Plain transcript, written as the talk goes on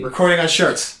Recording on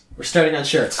shirts. We're starting on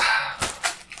shirts.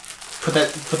 Put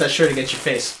that shirt against your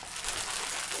face.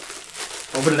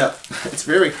 Open it up. It's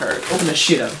very hard. Open the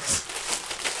shit up.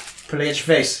 Put it against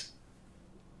your face.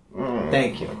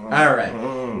 Thank you. All right.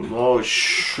 Oh,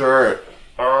 shirt.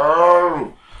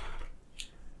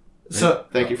 So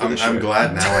thank you for the shirt. I'm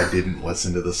glad now I didn't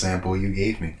listen to the sample you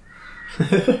gave me.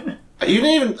 I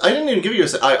didn't even give you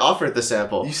I offered the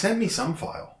sample. You sent me some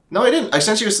file. No, I didn't. I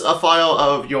sent you a file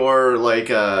of your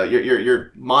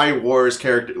your My Wars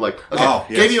character.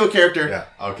 Gave you a character. Yeah.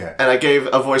 Okay. And I gave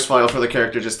a voice file for the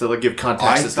character just to give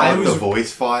context. I thought the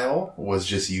voice file was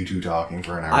just you two talking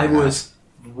for an hour. I was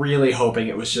really hoping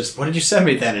it was just. What did you send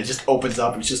me then? It just opens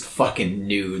up and it's just fucking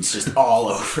nudes, just all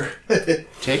over.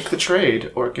 Take the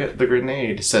trade or get the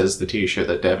grenade, says the T-shirt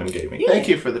that Devin gave me. Yeah. Thank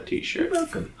you for the T-shirt. You're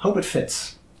welcome. Hope it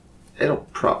fits. It'll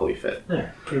probably fit.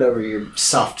 There, put it over your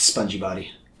soft, spongy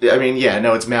body. I mean, yeah,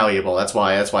 no, it's malleable. That's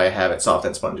why I have it soft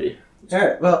and spongy. All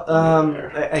right. Well,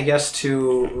 I guess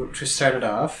to start it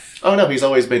off. Oh no, he's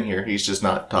always been here. He's just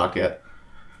not talked yet.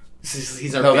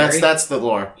 He's our Barry? that's the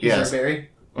lore. He's yes. our Barry?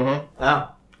 Mm-hmm.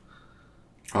 Oh.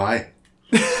 Hi.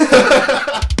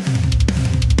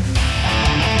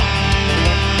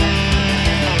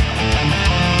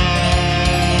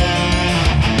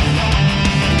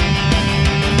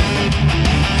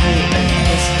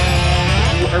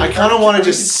 I kind of want to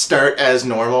just start as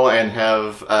normal and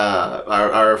have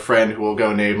our friend who will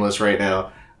go nameless right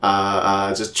now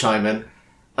just chime in.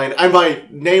 And by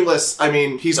nameless, I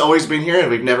mean he's always been here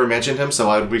and we've never mentioned him, so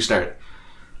I would restart.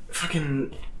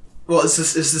 Fucking. Well, is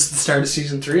this the start of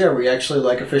season 3? Are we actually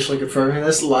officially confirming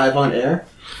this live on air?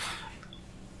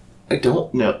 I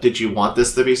don't know. Did you want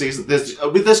this to be season?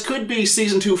 This could be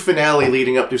season 2 finale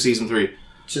leading up to season 3.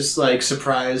 Just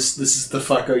surprise! This is the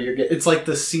fucko you're getting. It's like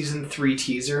the season 3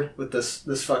 teaser with this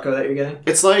fucko that you're getting.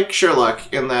 It's like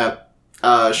Sherlock in that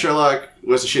Sherlock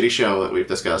was a shitty show that we've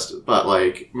discussed, but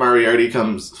Moriarty.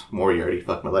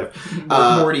 Fuck my life.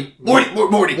 Morty.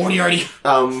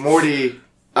 Morty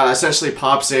essentially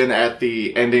pops in at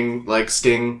the ending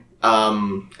sting.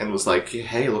 And was like,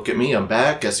 hey, look at me, I'm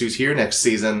back. Guess who's here next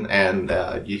season?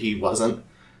 And he wasn't.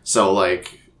 So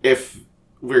if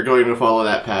we're going to follow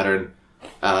that pattern.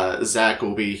 Zach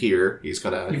will be here. He's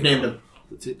gonna. You've named him.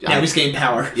 Now he's gained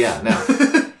power. Yeah.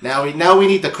 Now we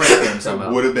need to credit him somehow.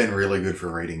 It would have been really good for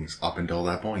ratings up until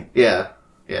that point. Yeah.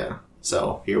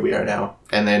 So here we are now.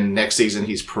 And then next season,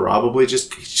 he's probably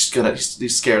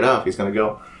he's scared off. He's gonna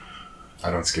go. I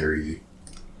don't scare easy.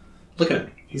 Look at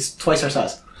him. He's twice our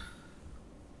size.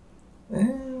 But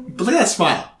look at that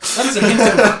smile. That is a hint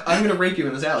of I'm gonna rape you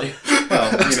in this alley.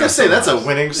 Well, I was gonna say that's a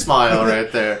winning smile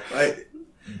right there.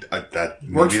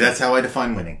 That's how I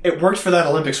define winning. It worked for that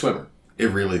Olympic swimmer. It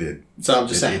really did. So I'm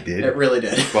just saying. It did. It really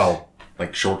did. Well,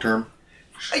 short term?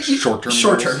 Short term.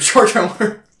 Short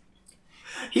term.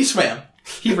 He swam.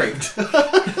 He raped.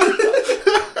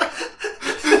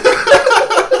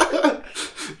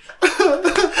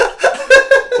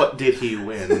 What did he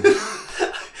win?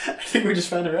 I think we just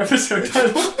found our episode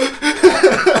title.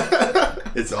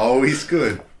 It's always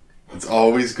good. It's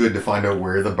always good to find out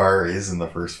where the bar is in the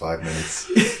first 5 minutes.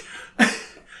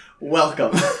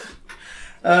 Welcome.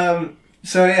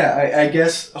 So yeah, I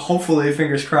guess hopefully,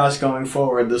 fingers crossed, going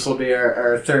forward, this will be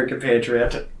our third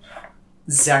compatriot,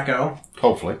 Zacho.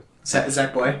 Hopefully.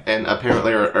 Zach boy. And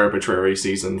apparently our arbitrary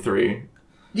season 3.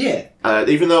 Yeah.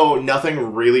 Even though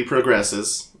nothing really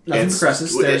progresses.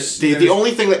 The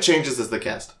only thing that changes is the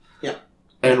cast. Yeah.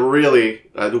 And really,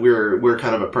 we're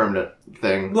kind of a permanent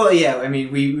thing. Well, yeah, I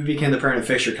mean, we became the permanent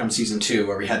fixture come season 2,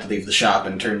 where we had to leave the shop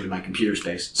and turn to my computer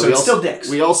space. So it's still dicks.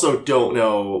 We also don't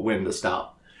know when to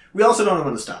stop. We also don't know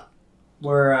when to stop.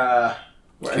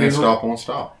 Can't stop, won't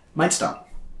stop. Might stop.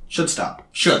 Should stop.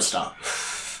 Should stop.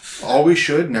 Always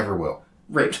should, never will.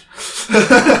 Raped.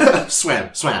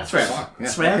 Swam. Yeah. Swam?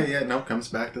 Okay, yeah, no, comes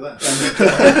back to that.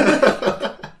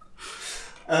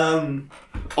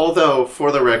 Although,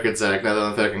 for the record, Zach, now that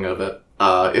I'm thinking of it,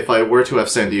 if I were to have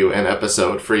sent you an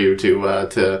episode for you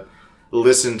to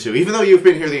listen to, even though you've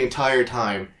been here the entire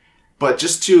time, but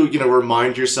just to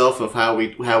remind yourself of how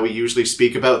we usually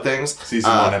speak about things.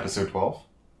 Season 1, episode 12.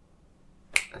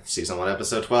 Season 1,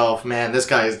 episode 12. Man, this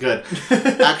guy is good.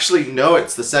 Actually, no,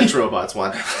 it's the Sex Robots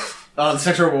one. Oh, the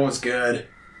Sex Robot one was good.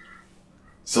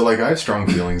 So, I have strong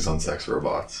feelings on sex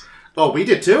robots. Oh, we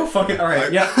did too? Fucking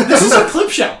alright, yeah. This is a clip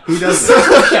show. Who doesn't?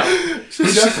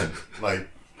 Who doesn't?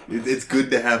 It's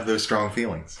good to have those strong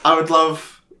feelings. I would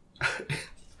love...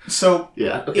 So,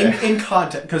 yeah, okay. in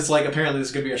context, because apparently this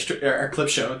is going to be our clip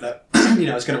show that,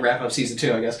 is going to wrap up season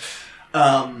 2, I guess.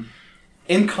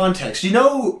 In context,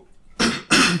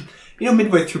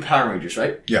 midway through Power Rangers,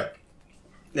 right? Yeah.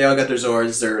 They all got their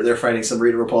Zords. They're fighting some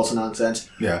Rita Repulsa nonsense.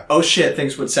 Yeah. Oh shit,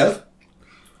 things went south.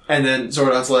 And then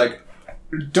Zordon's like,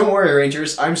 don't worry,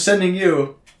 Rangers. I'm sending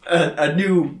you a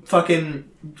new fucking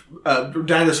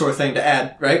dinosaur thing to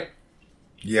add, right?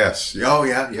 Yes. Oh,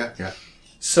 yeah.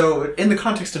 So, in the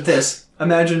context of this,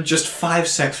 imagine just 5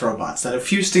 sex robots that have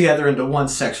fused together into one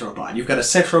sex robot. You've got a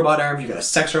sex robot arm, you've got a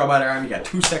sex robot arm, you've got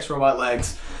 2 sex robot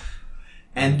legs.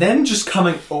 And then just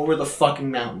coming over the fucking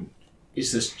mountain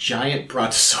is this giant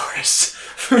brontosaurus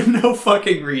for no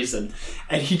fucking reason.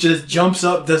 And he just jumps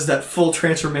up, does that full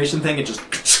transformation thing, and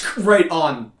just right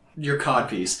on your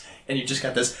codpiece. And you just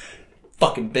got this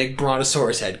fucking big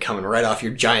brontosaurus head coming right off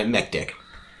your giant mech dick.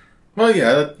 Well,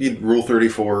 yeah, you'd Rule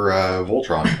 34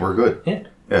 Voltron. We're good.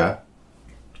 Yeah.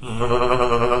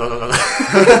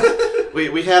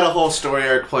 We had a whole story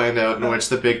arc planned out in which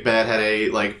the big bad had a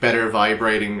better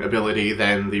vibrating ability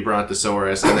than the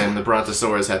Brontosaurus, and then the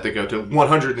Brontosaurus had to go to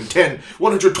 110,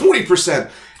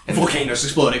 120%. And volcanoes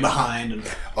exploding behind. And...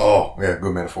 Oh, yeah,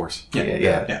 good metaphors.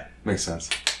 Yeah. Makes sense.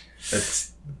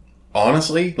 It's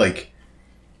honestly,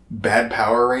 bad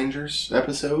Power Rangers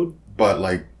episode, but,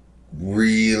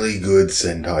 really good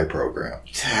Sentai program.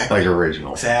 Exactly.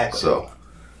 Original. Exactly. So.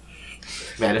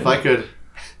 Man, if I could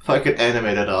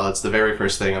animate it all, it's the very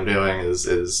first thing I'm doing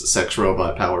is sex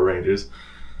robot Power Rangers.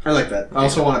 I like that. I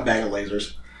also want a bag of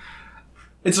lasers.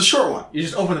 It's a short one. You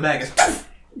just open the bag, it's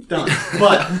done.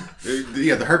 But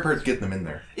yeah, the hard part's getting them in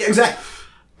there. yeah, exactly.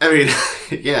 I mean,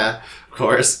 yeah, of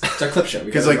course. It's a clip show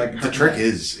because the trick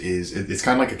is it's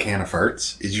kind of like a can of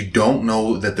farts. Is you don't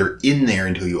know that they're in there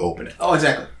until you open it. Oh,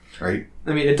 exactly. Right.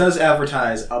 I mean, it does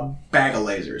advertise a bag of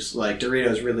lasers.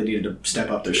 Doritos really needed to step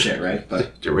up their shit, right?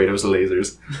 But Doritos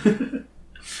lasers.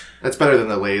 That's better than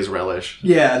the Lay's relish.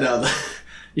 yeah, no.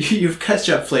 You've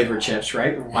ketchup flavored chips,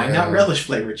 right? Why not relish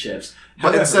flavored chips?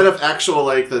 But instead of actual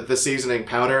the seasoning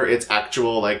powder, it's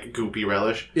actual goopy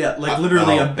relish. Yeah,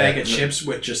 literally a bag of chips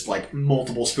with just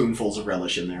multiple spoonfuls of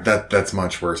relish in there. That's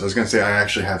much worse. I was gonna say I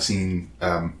actually have seen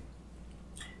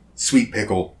sweet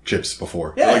pickle chips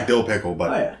before. Yeah. Like dill pickle,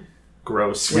 but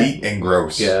gross. Sweet and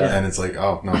gross. Yeah. And it's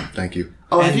oh no, thank you.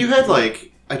 Oh, have you had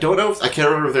I don't know if I can't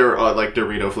remember if there are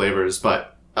Dorito flavors,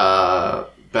 but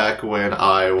back when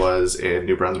I was in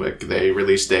New Brunswick, they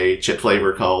released a chip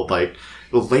flavor called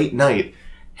late night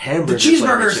hamburger the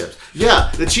cheeseburgers. Chips.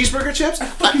 Yeah, the cheeseburger chips. I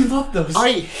fucking love those.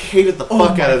 I hated the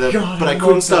fuck out of them, God, but I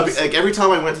couldn't stop. Every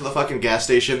time I went to the fucking gas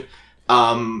station,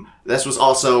 this was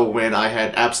also when I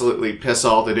had absolutely piss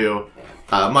all to do,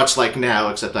 much like now,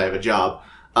 except I have a job.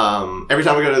 Every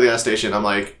time I go to the gas station, I'm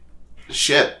like,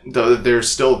 shit, they're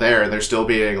still there, they're still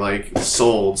being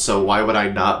sold, so why would I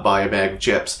not buy a bag of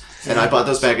chips? And I bought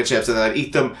those bag of chips, and then I'd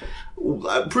eat them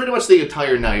pretty much the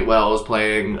entire night while I was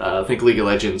playing, I think League of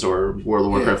Legends or World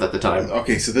of Warcraft at the time.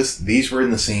 Okay, so these were in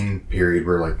the same period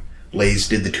where Lay's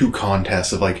did the 2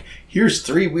 contests of here's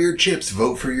 3 weird chips,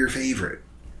 vote for your favorite,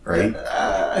 right?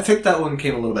 I think that one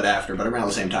came a little bit after, but around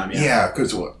the same time, yeah. Yeah,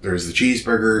 because there's the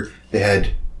cheeseburger, they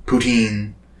had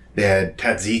poutine, they had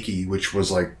tzatziki, which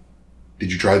was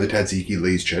did you try the tzatziki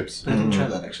Lay's chips? I didn't try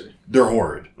that, actually. They're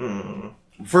horrid. Mm.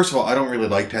 First of all, I don't really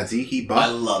like tzatziki, but I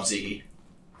love ziki.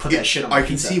 Put that shit on my I can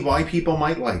pizza. see why people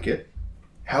might like it.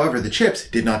 However, the chips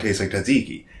did not taste like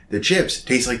tzatziki. The chips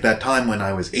taste like that time when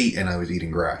I was 8 and I was eating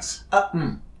grass.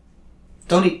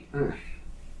 Don't eat...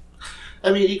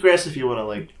 I mean, eat grass if you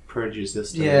want to purge your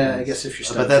system. Yeah, I guess if you're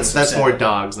stuck. But that's more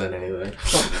dogs than anything.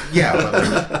 Yeah,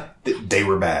 but they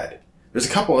were bad. There's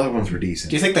a couple other ones were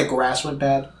decent. Do you think that grass went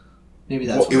bad? Maybe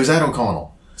that's... It was at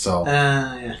O'Connell, so...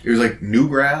 yeah. It was new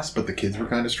grass, but the kids were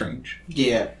kind of strange.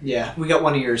 Yeah. We got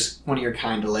one of your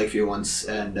kind to Lakeview once,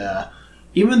 and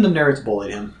even the nerds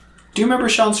bullied him. Do you remember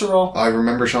Sean Sorrell? I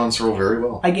remember Sean Sorrell very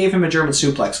well. I gave him a German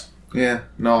suplex. Yeah,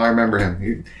 no, I remember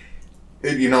him.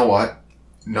 You know what?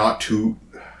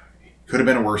 Could have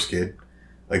been a worse kid.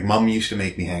 Mom used to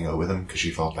make me hang out with him because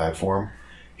she felt bad for him.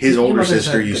 His older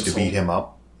sister used to beat him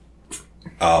up.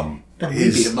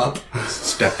 His beat him up.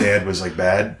 Stepdad was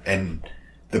bad, and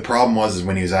the problem was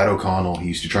when he was at O'Connell, he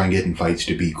used to try and get in fights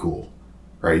to be cool,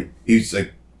 right? He was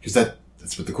because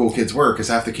that's what the cool kids were, because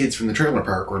half the kids from the trailer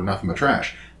park were nothing but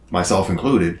trash, myself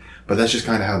included, but that's just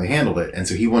kind of how they handled it, and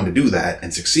so he wanted to do that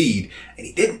and succeed, and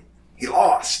he didn't. He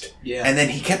lost. Yeah. And then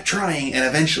he kept trying, and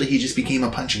eventually he just became a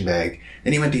punching bag.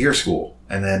 Then he went to your school,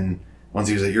 and then once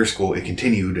he was at your school, it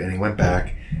continued, and he went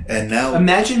back, and now...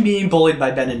 Imagine being bullied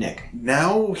by Ben and Nick.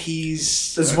 Now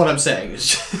he's... That's what I'm saying.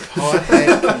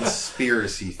 Pothead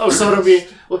conspiracy. Oh, so it'll be...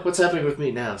 What's happening with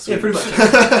me now? Yeah, pretty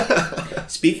much.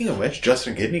 Speaking of which,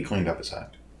 Justin Kidney cleaned up his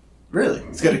act. Really?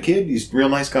 He's got a kid. He's a real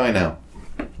nice guy now.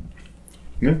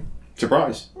 Yeah.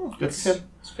 Surprise. Good for him.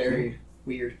 It's very...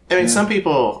 weird. I mean, some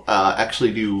people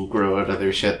actually do grow out of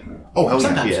their shit. Oh, hell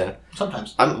Sometimes. yeah. Yeah.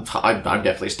 Sometimes. I'm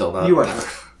definitely still not. You are not.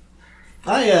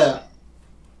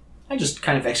 I just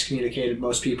kind of excommunicated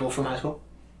most people from high school.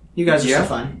 You guys are Yeah. still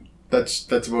fine. That's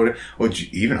about it. Well,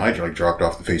 even I like dropped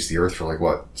off the face of the earth for like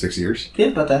what 6 years. Yeah,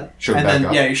 about that. Showed and back then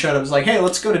up. you showed up. It was like, hey,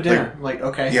 let's go to dinner. I'm like,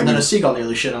 okay. Yeah, and then we- a seagull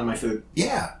nearly shit on my food.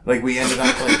 Yeah, like we ended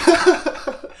up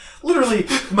like Literally,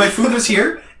 my food was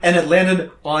here, and it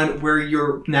landed on where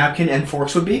your napkin and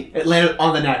forks would be. It landed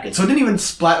on the napkin, so it didn't even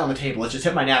splat on the table. It just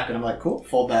hit my napkin. I'm like, cool.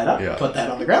 Fold that up. Yeah. Put that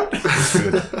on the ground. it's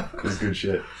good. It was good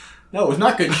shit. No, it was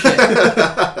not good shit.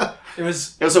 It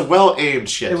was. It was a well-aimed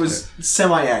shit. It was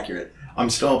semi-accurate. I'm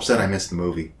still upset I missed the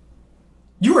movie.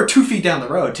 You were 2 feet down the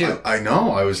road too. I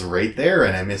know. I was right there,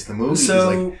 and I missed the movie. 'cause, So-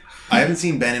 like, I haven't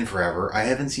seen Ben in forever. I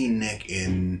haven't seen Nick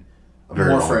in a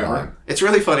very More long forever. time. It's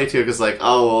really funny too, because like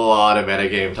a lot of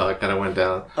metagame talk kind of went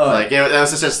down. Oh. Like that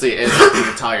was essentially it the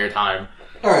entire time.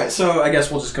 All right, so I guess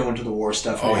we'll just go into the war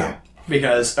stuff Oh, now. yeah.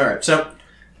 Because all right, so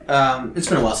it's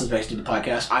been a while since we actually did the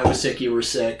podcast. I was sick. You were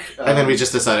sick. And then we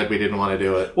just decided we didn't want to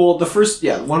do it. Well, the first,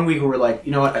 1 week we were like,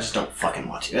 you know what, I just don't fucking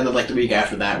want to. And then, like, the week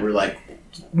after that, we were like,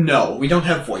 no, we don't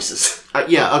have voices.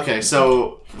 Yeah, okay,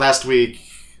 so last week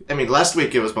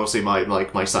it was mostly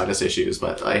my sinus issues,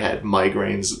 but I had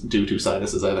migraines due to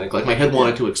sinuses, I think. Like, my head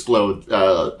wanted to explode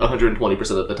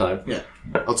 120% of the time. Yeah.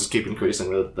 I'll just keep increasing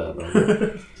with that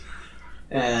number.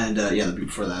 And, the week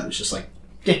before that, it was just like,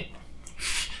 yeah.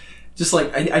 Just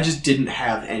like, I just didn't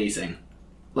have anything.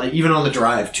 Like, even on the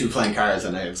drive to playing cards,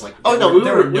 and I was like, Oh, no,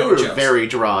 there we were no were jokes. very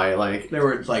dry, like... We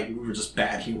were just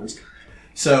bad humans.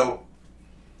 So,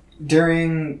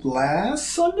 during last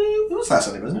Sunday? It was last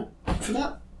Sunday, wasn't it? For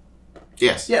that?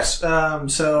 Yes. Yes.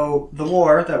 So the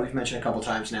war that we've mentioned a couple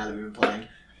times now that we've been playing,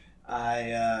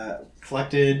 I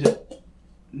collected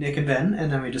Nick and Ben,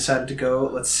 and then we decided to go.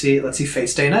 Let's see Fate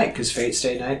Stay Night, because Fate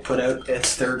Stay Night put out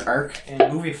its third arc in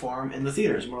movie form in the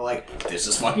theaters, and we're like, this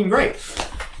is fucking great.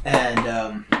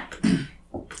 And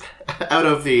Out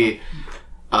of the,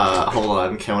 hold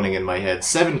on, counting in my head,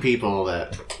 7 people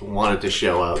that wanted to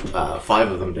show up,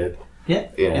 5 of them did.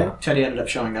 yeah, Teddy ended up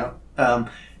showing up.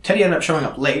 Teddy ended up showing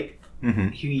up late. Mm-hmm.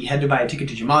 He had to buy a ticket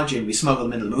to Jumanji, and we smuggled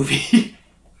him into the movie.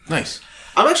 Nice.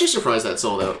 I'm actually surprised that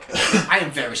sold out. I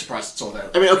am very surprised it sold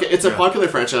out. I mean, okay, it's a popular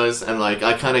franchise, and, like,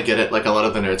 I kind of get it. Like, a lot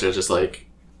of the nerds are just like...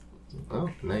 Oh,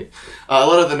 nice. A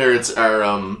lot of the nerds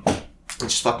are,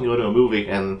 just fucking go to a movie,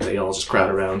 and they all just crowd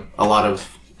around. A lot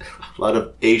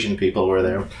of Asian people were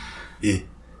there. Yeah.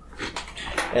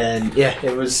 And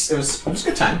it was a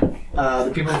good time.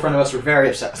 The people in front of us were very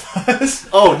upset with us.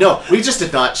 Oh, no, we just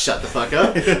did not shut the fuck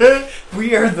up.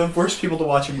 We are the worst people to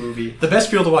watch a movie. The best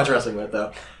people to watch wrestling with,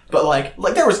 though. But like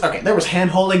there was hand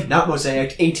holding, not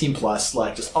mosaic, 18 plus,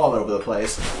 like just all over the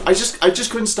place. I just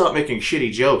couldn't stop making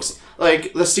shitty jokes.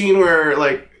 Like, the scene where,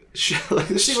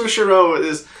 the scene where Shiro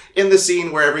is in the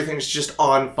scene where everything's just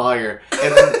on fire.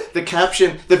 And then the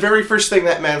caption, the very first thing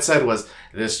that man said was,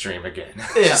 "This dream again."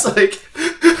 Yeah. Just like...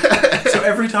 So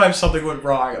every time something went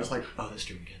wrong, I was like, "Oh, this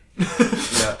dream again."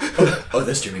 Yeah. Oh,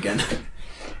 this dream again.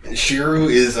 Shiru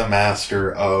is a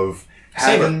master of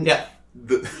having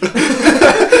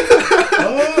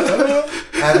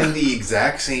having the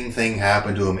exact same thing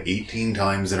happen to him 18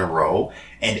 times in a row,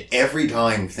 and every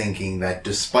time thinking that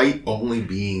despite only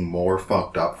being more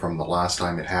fucked up from the last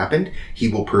time it happened, he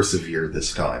will persevere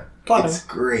this time. Plotting. It's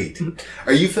great.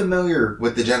 Are you familiar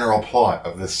with the general plot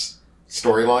of this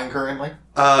storyline currently?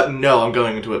 No, I'm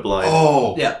going into it blind.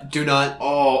 Oh, Yeah, do not.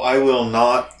 oh, I will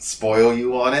not spoil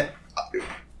you on it.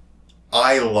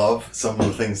 I love some of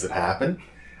the things that happen.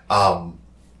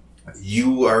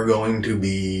 You are going to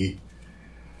be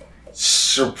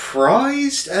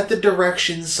surprised at the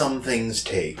direction some things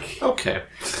take. Okay.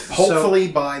 Hopefully,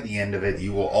 by the end of it,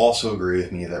 you will also agree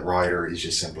with me that Ryder is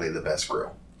just simply the best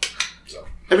girl. So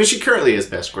I mean, she currently is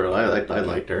best girl. I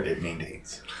liked her. it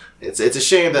maintains. It's a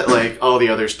shame that, like, all the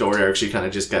other story arcs she kind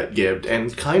of just got gibbed,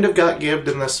 and kind of got gibbed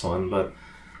in this one, but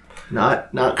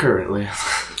not currently.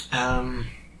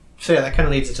 So yeah, that kind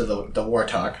of leads into the war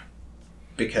talk,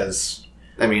 because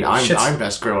I mean, I'm Shit's-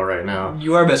 best girl right now.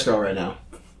 you are best girl right now.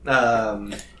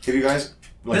 Have you guys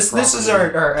This is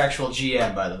our actual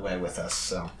GM, by the way, with us.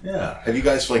 So yeah? Have you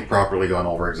guys properly gone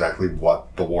over exactly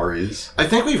what the war is? I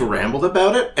think we've rambled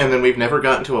about it, and then we've never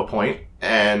gotten to a point,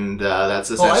 and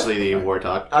that's essentially the war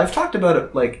talk. I've talked about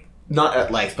it not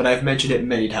at length, but I've mentioned it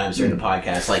many times during the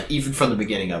podcast, even from the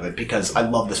beginning of it, because I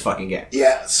love this fucking game.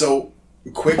 Yeah. So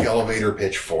quick elevator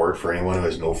pitch forward for anyone who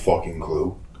has no fucking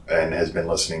clue and has been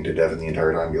listening to Devin the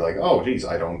entire time. Be like, oh, geez,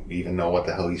 I don't even know what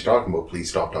the hell he's talking about. Please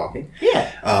stop talking.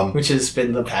 Yeah, which has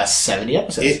been the past 70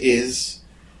 episodes. It is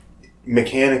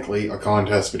mechanically a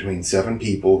contest between 7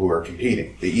 people who are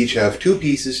competing. They each have 2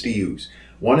 pieces to use.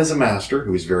 One is a master,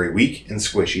 who is very weak and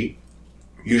squishy,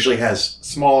 usually has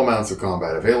small amounts of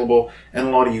combat available, and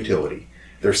a lot of utility.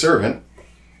 Their servant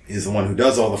is the one who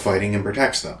does all the fighting and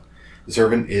protects them. The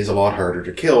servant is a lot harder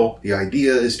to kill. The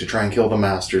idea is to try and kill the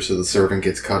master so the servant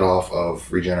gets cut off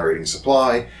of regenerating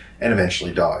supply and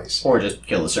eventually dies. Or just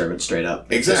kill the servant straight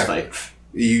up. Exactly. Just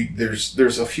fight.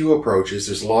 There's a few approaches.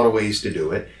 There's a lot of ways to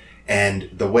do it. And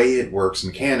the way it works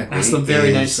mechanically Ask them very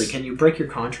is... nicely. Can you break your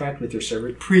contract with your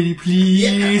servant? Pretty please.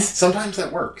 Yeah, sometimes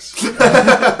that works.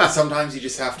 Sometimes you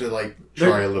just have to, like,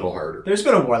 try a little harder. There's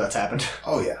been a war that's happened.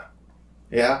 Oh, yeah.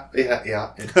 Yeah.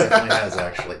 It definitely has,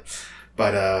 actually.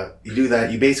 But you do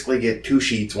that. You basically get 2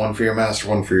 sheets, one for your master,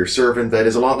 one for your servant. That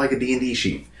is a lot like a D&D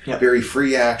sheet. Yep. Very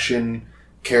free action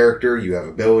character. You have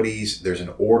abilities. There's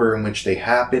an order in which they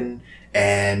happen.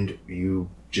 And you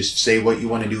just say what you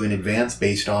want to do in advance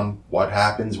based on what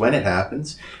happens when it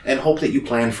happens. And hope that you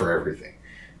plan for everything.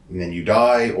 And then you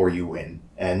die or you win.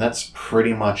 And that's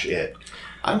pretty much it.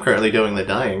 I'm currently doing the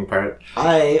dying part.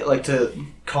 I like to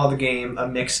call the game a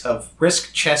mix of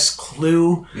Risk, Chess,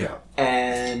 Clue, Yeah.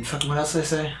 and fucking what else did I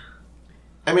say?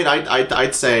 I mean,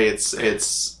 I'd say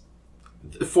it's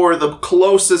for the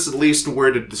closest, least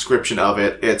worded description of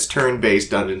it, it's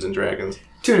turn-based Dungeons and Dragons.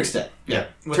 To an extent, yeah.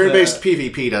 With Turn-based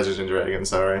PvP Dungeons and Dragons,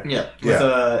 sorry. Yeah. With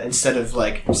instead of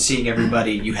like seeing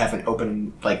everybody, you have an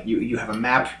open, like you have a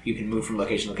map, you can move from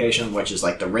location to location, which is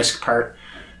like the Risk part.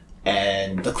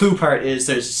 And the Clue part is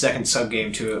there's a second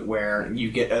sub-game to it where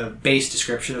you get a base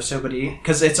description of somebody,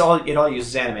 because it all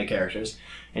uses anime characters,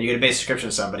 and you get a base description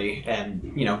of somebody,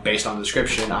 and, you know, based on the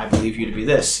description, I believe you to be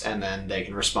this, and then they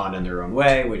can respond in their own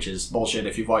way, which is bullshit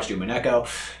if you've watched Umineko,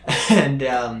 and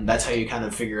that's how you kind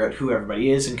of figure out who everybody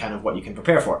is and kind of what you can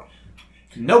prepare for.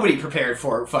 Nobody prepared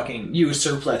for fucking you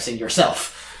suplexing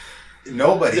yourself.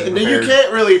 Nobody. You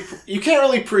can't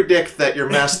really predict that your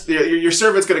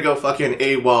servant's gonna go fucking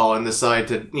AWOL and decide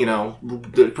to, you know,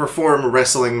 perform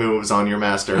wrestling moves on your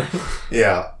master.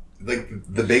 Yeah. Like,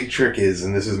 the big trick is,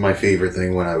 and this is my favorite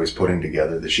thing when I was putting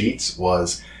together the sheets,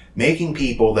 was making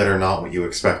people that are not what you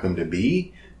expect them to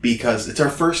be, because it's our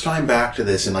first time back to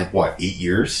this in, like, what, 8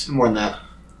 years? More than that.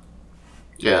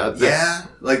 Yeah. Yeah.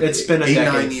 Like, it's been 8,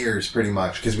 decade. 9 years, pretty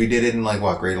much, because we did it in, like,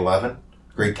 what, grade 11?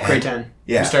 Grade 10? Grade 10.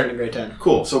 Yeah. We started in grade 10.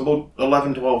 Cool. So about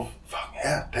 11, 12,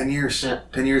 10 years. Yeah.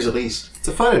 10 years at least. It's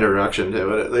a fun introduction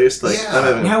to it, at least. Like,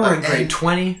 Yeah. Now we're in grade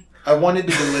 20. I wanted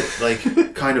to do it,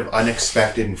 like, kind of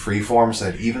unexpected and freeform, so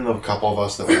that even the couple of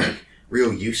us that were, like,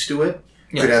 real used to it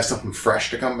could have something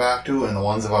fresh to come back to, and the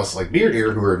ones of us, like Beard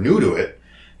here, who are new to it,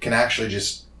 can actually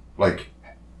just, like,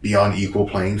 be on equal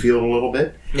playing field a little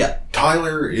bit. Yeah.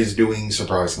 Tyler is doing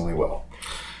surprisingly well.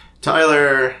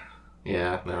 Tyler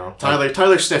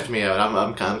sniffed me out.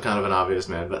 I'm kind of an obvious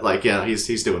man, but like, yeah,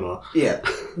 he's doing well. Yeah.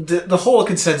 The whole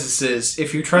consensus is,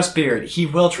 if you trust Beard, he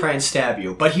will try and stab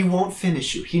you, but he won't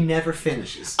finish you. He never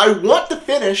finishes. I want to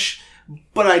finish,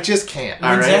 but I just can't.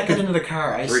 When Zach got into the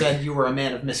car, I said you were a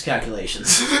man of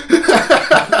miscalculations.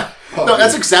 No,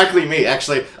 that's exactly me,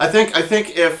 actually. I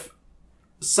think if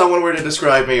someone were to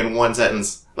describe me in one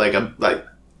sentence, like,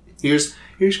 here's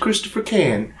Christopher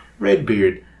Kane,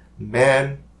 Redbeard,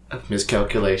 man of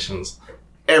miscalculations.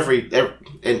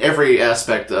 In every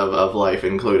aspect of life,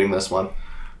 including this one.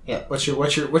 Yeah. What's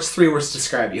 3 words to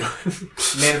describe you?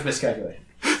 Man of miscalculation.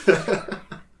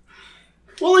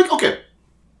 Well, like, okay.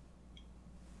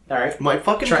 All right. My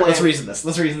fucking plan. Let's reason this.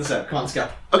 Let's reason this out. Come on, let's go.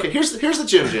 Okay, here's the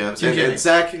Jim Jams. And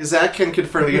Zach can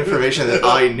confirm the information that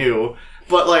I knew.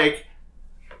 But, like,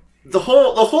 the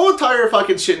whole entire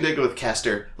fucking shindig with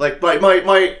Castor, like,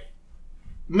 my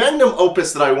magnum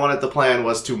opus that I wanted to plan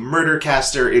was to murder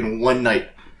Castor in one night.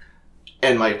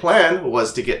 And my plan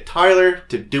was to get Tyler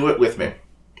to do it with me.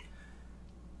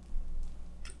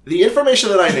 The information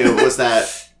that I knew was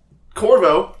that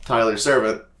Corvo, Tyler's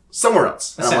servant, somewhere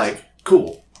else. And I'm like,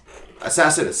 cool.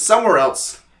 Assassin is somewhere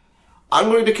else.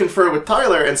 I'm going to confer with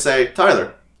Tyler and say,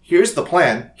 Tyler, here's the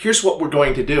plan. Here's what we're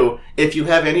going to do. If you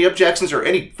have any objections or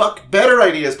any better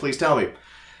ideas, please tell me.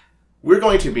 We're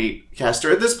going to meet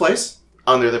Castor at this place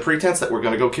under the pretense that we're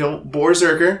going to go kill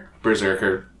Berserker.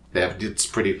 Yeah,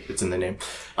 it's in the name.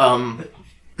 And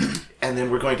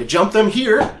then we're going to jump them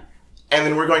here, and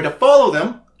then we're going to follow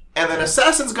them, and then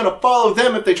Assassin's going to follow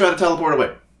them if they try to teleport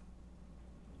away.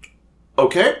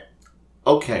 Okay.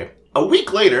 A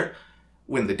week later,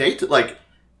 when the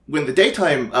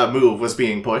daytime move was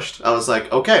being pushed, I was like,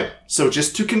 okay, so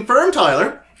just to confirm,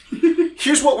 Tyler,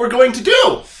 here's what we're going to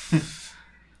do.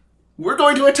 We're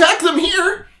going to attack them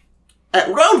here at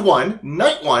round 1,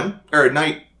 night 1, or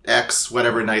night X,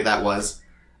 whatever night that was.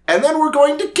 and then we're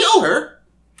going to kill her,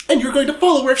 and you're going to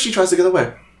follow her if she tries to get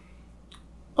away.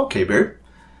 Okay, Beard.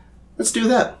 Let's do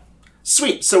that.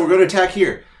 Sweet, so we're going to attack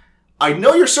here. I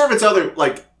know your servant's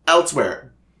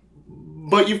elsewhere,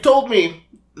 but you've told me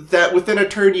that within a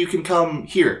turn you can come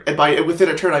here. And by within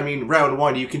a turn, I mean round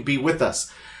 1, you can be with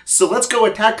us. So let's go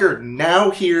attack her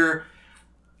now here.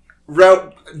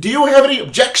 Do you have any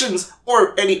objections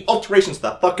or any alterations to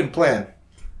the fucking plan?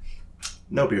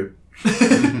 No, Beard.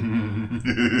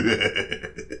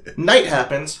 Night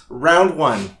happens, round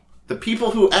 1. The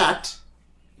people who act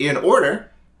in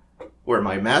order were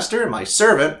my master, my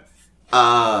servant,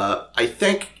 I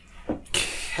think...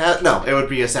 No, it would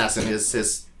be Assassin,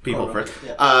 his people first.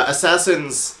 Yeah.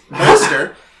 Assassin's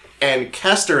master and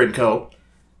Castor and Co.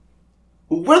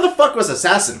 Where the fuck was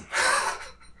Assassin?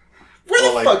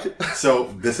 Where the fuck?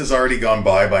 So, this has already gone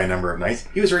by a number of nights.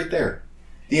 He was right there.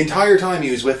 The entire time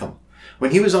he was with them.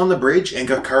 When he was on the bridge and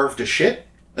got carved to shit,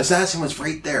 Assassin was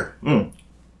right there.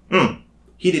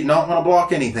 He did not want to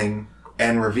block anything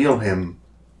and reveal him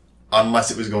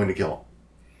unless it was going to kill him.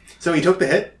 So he took the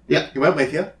hit. Yeah. He went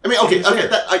with you. I mean, okay,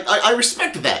 I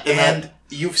respect that. And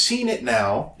you've seen it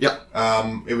now. Yep.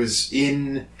 It was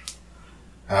in...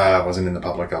 it wasn't in the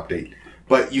public update.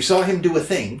 But you saw him do a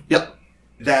thing. Yep.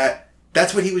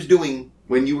 That's what he was doing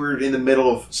when you were in the middle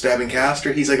of stabbing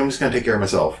Castor. He's like, I'm just going to take care of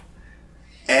myself.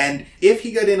 And if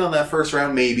he got in on that first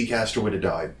round, maybe Castor would have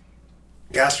died.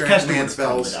 Castor had command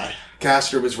spells.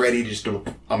 Castor was ready just to,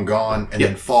 I'm gone, and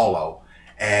then follow.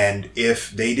 And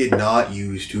if they did not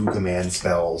use 2 command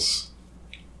spells...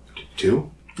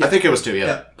 2? I think it was 2,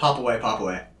 yeah. Pop away, pop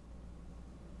away.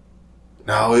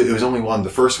 No, it was only 1. The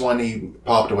first one, he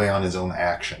popped away on his own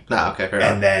action. Okay, fair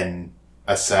enough. And then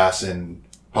Assassin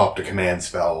popped a command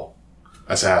spell.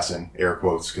 Assassin, air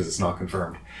quotes, because it's not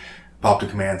confirmed. Popped a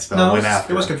command spell, went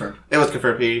after it was him. confirmed. It was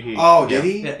confirmed. He Oh, did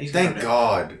he? Yeah, he's Thank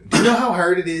God. Do you know how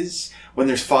hard it is when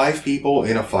there's 5 people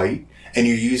in a fight and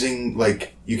you're using,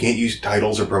 you can't use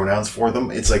titles or pronouns for them?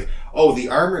 It's like, oh, the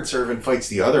armored servant fights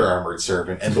the other armored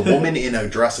servant, and the woman in a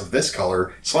dress of this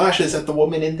color slashes at the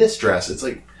woman in this dress. It's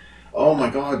like, oh my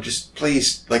God, just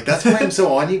please. That's why I'm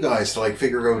so on you guys to,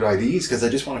 figure out IDs, because I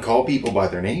just want to call people by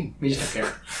their name. We just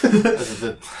don't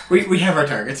care. we have our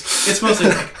targets. It's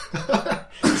mostly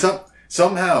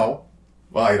Somehow,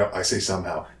 well, I say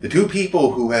somehow, the 2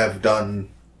 people who have done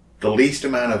the least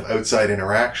amount of outside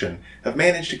interaction have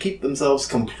managed to keep themselves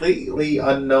completely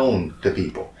unknown to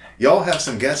people. Y'all have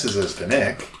some guesses as to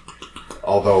Nick,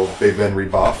 although they've been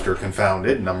rebuffed or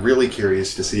confounded, and I'm really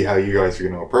curious to see how you guys are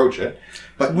going to approach it.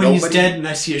 But when he's dead and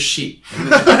I see a sheep.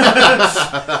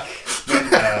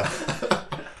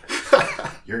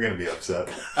 You're going to be upset.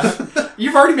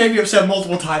 You've already made me upset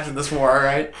multiple times in this war,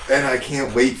 alright? And I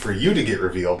can't wait for you to get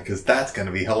revealed, because that's going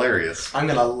to be hilarious. I'm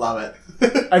going to love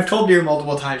it. I've told Beer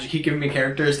multiple times, you keep giving me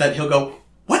characters that he'll go,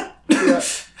 what? Yeah.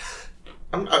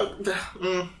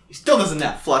 He still doesn't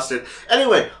know. Flustered.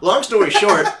 Anyway, long story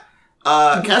short,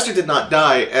 Castor did not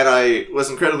die, and I was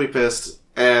incredibly pissed,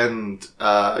 and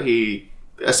he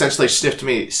essentially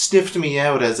sniffed me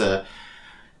out as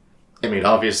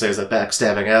obviously as a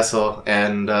backstabbing asshole,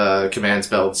 and command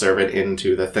spelled servant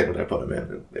into the thing that I put him in,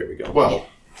 and there we go. Well,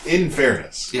 in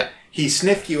fairness, he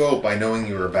sniffed you out by knowing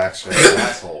you were a backstabbing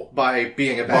asshole. By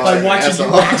being a backstabbing By watching asshole.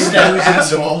 you backstab his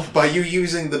asshole. By you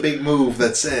using the big move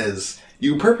that says,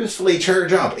 you purposefully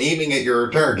charge up, aiming at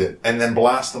your target, and then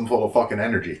blast them full of fucking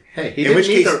energy. Hey, he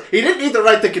didn't need to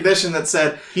write the condition that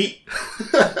said,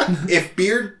 if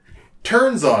Beard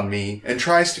turns on me and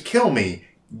tries to kill me,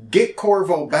 get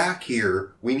Corvo back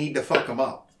here, we need to fuck him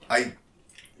up. I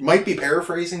might be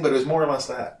paraphrasing, but it was more or less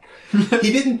that.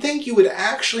 He didn't think you would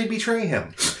actually betray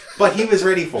him, but he was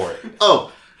ready for it.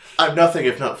 Oh, I'm nothing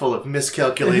if not full of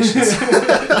miscalculations.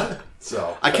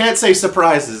 So I can't say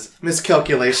surprises,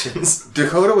 miscalculations.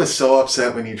 Dakota was so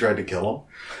upset when you tried to kill him,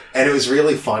 and it was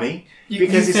really funny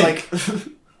because he's like,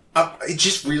 it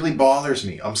just really bothers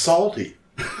me. I'm salty.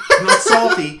 I'm not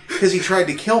salty because he tried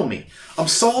to kill me. I'm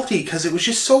salty because it was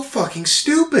just so fucking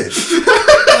stupid.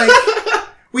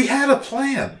 We had a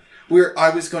plan where I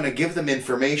was going to give them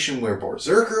information where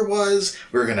Berserker was.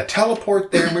 We were going to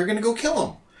teleport there and we were going to go kill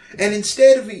him. And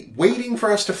instead of waiting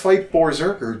for us to fight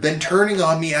Berserker, then turning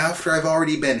on me after I've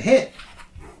already been hit,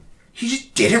 he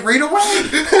just did it right away.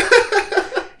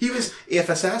 If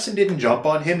Assassin didn't jump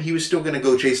on him, he was still going to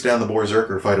go chase down the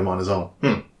Berserker, fight him on his own.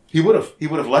 He would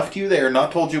have left you there,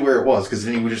 not told you where it was, because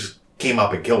then he would have just came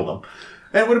up and killed him.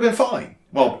 And it would have been fine.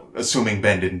 Well, assuming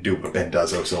Ben didn't do what Ben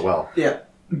does so well. Yeah.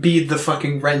 Be the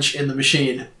fucking wrench in the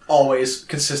machine. Always,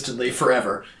 consistently,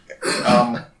 forever.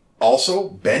 Also,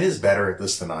 Ben is better at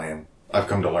this than I am. I've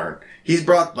come to learn. He's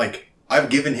brought, I've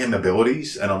given him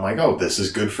abilities, and I'm like, oh, this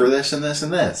is good for this and this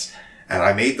and this. And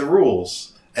I made the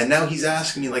rules. And now he's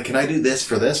asking me, like, can I do this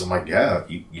for this? I'm like, yeah,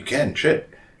 you can. Shit,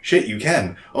 you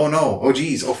can. Oh, no. Oh,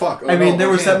 geez. Oh, fuck. Oh, I mean, no, there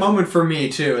was can't. that moment for me,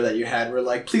 too, that you had where,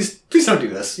 like, please don't do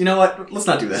this. You know what? Let's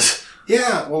not do this.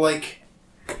 Yeah, well, like,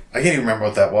 I can't even remember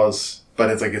what that was, but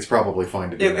it's like, it's probably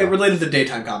fine to do It related to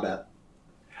daytime combat.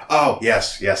 Oh,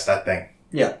 yes, that thing.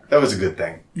 Yeah. That was a good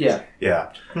thing. Yeah.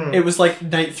 Yeah. It was like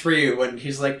night 3 when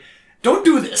he's like, don't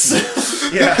do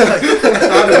this! Yeah, like, I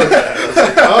thought about that.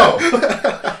 I was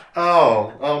like,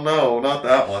 oh no, not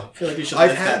that one. I feel like you should I've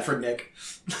lift had- that for Nick.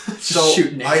 Just So,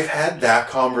 shoot Nick. I've had that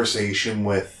conversation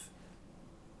with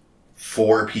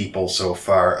 4 people so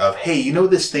far of, hey, you know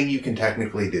this thing you can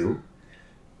technically do?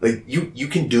 Like, you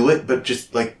can do it, but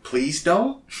just, like, please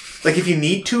don't? Like, if you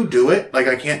need to, do it. Like,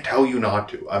 I can't tell you not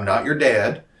to. I'm not your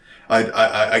dad.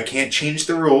 I can't change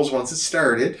the rules once it's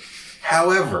started.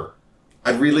 However,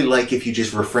 I'd really like if you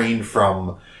just refrain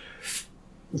from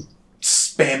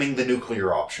spamming the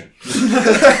nuclear option.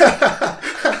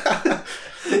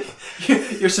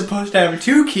 You're supposed to have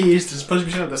 2 keys. They're supposed to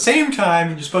be shut at the same time.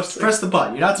 And you're supposed to press the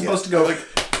button. You're not supposed to go like...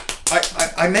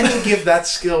 I meant to give that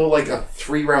skill like a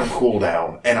 3-round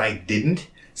cooldown, and I didn't,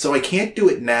 so I can't do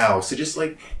it now. So just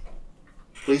like,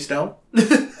 please don't.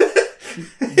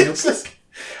 It's like,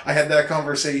 I had that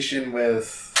conversation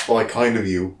with, well, I kind of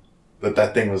you,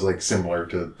 that thing was like similar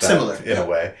to that in a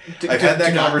way. I've had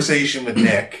that conversation with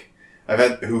Nick.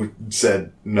 Who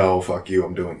said, no, fuck you,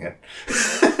 I'm doing it.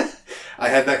 I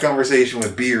had that conversation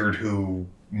with Beard, who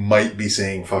might be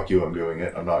saying, fuck you, I'm doing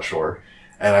it. I'm not sure.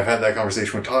 And I've had that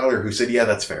conversation with Tyler, who said, yeah,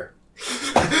 that's fair.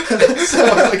 So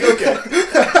I was like, okay.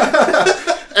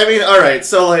 I mean, alright,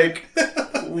 so like,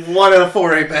 1 out of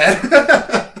 4 ain't bad.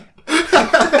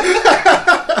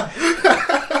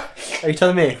 Are you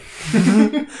telling me?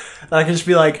 I can just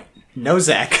be like, no,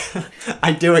 Zach,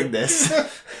 I'm doing this.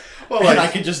 Well, And like,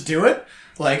 I can just do it?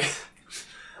 Like,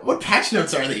 what patch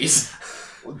notes are these?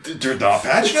 they're not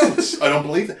patch notes. I don't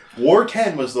believe that. War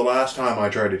 10 was the last time I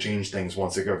tried to change things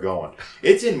once it got going.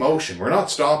 It's in motion. We're not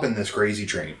stopping this crazy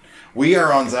train. We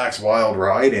are on Zach's wild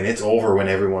ride, and it's over when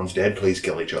everyone's dead. Please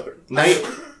kill each other. Night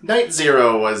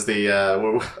 0 was the,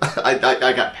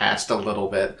 I got patched a little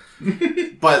bit.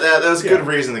 But that was a good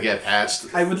reason to get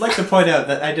patched. I would like to point out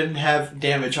that I didn't have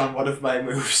damage on one of my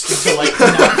moves until like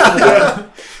night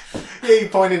 4. Yeah, you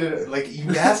pointed it, like,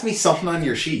 you asked me something on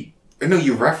your sheet. Or no,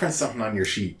 you referenced something on your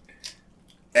sheet.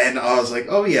 And I was like,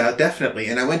 oh yeah, definitely.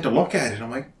 And I went to look at it,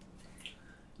 I'm like...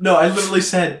 No, I literally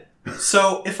said,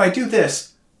 so if I do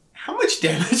this, how much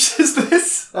damage is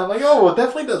this? I'm like, oh, well, it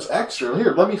definitely does extra.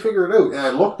 Here, let me figure it out. And I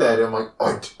looked at it, I'm like,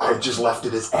 I just left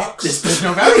it as X. There's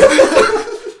no value.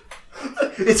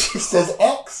 It just says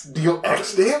X. Deal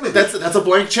X damage. That's a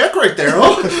blank check right there,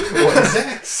 oh! What is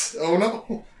X? Oh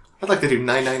no. I'd like to do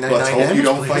 9999 Let's hope damage, you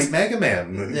don't please. fight Mega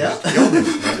Man. Yeah. Just kill him.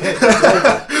 It's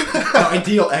over. No, I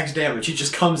deal X damage. He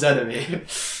just comes out of me.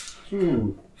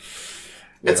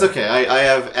 It's okay. I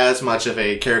have as much of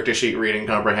a character sheet reading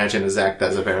comprehension as Zach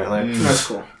does, apparently. That's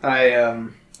cool.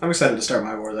 I'm excited to start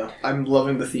my war, though. I'm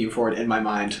loving the theme for it in my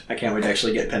mind. I can't wait to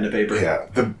actually get pen to paper. Yeah.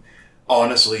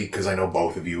 Honestly, because I know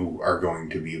both of you are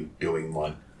going to be doing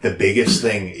one, the biggest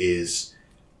thing is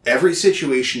every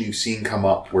situation you've seen come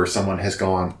up where someone has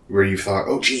gone, where you've thought,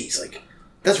 oh geez, like,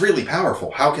 that's really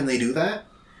powerful. How can they do that?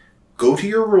 Go to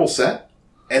your rule set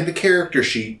and the character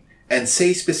sheet and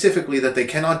say specifically that they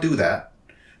cannot do that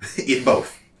in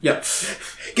both. Yep.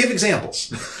 Give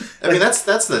examples. I mean, that's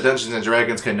the Dungeons and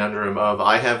Dragons conundrum of,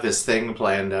 I have this thing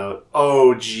planned out.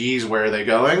 Oh, geez, where are they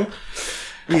going?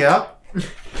 Yeah.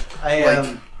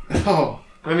 I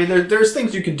mean, there's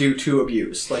things you can do to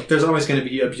abuse. Like, there's always going to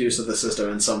be abuse of the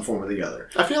system in some form or the other.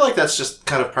 I feel like that's just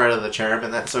kind of part of the charm in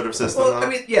that sort of system, Well, though. I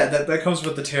mean, yeah, that comes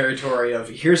with the territory of,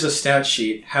 here's a stat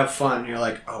sheet, have fun. And you're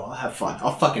like, oh, I'll have fun.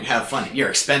 I'll fucking have fun at your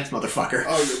expense, motherfucker.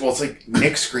 Oh, well, it's like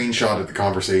Nick screenshotted the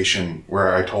conversation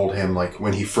where I told him, like,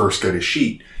 when he first got his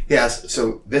sheet, yes,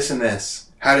 so this and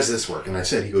this, how does this work? And I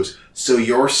said, he goes, so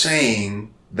you're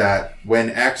saying that when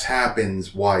X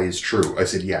happens, Y is true? I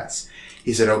said, yes.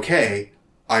 He said, okay,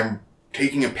 I'm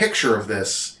taking a picture of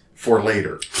this for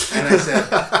later. And I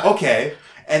said, okay.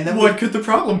 And then What could the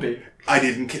problem be? I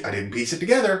didn't piece it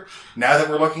together. Now that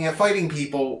we're looking at fighting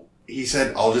people, he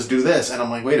said, I'll just do this. And I'm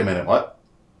like, wait a minute, what?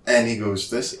 And he goes,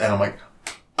 this. And I'm like,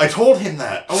 I told him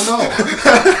that. Oh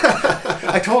no.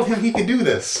 I told him he could do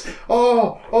this.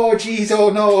 Oh geez, oh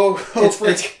no. Oh,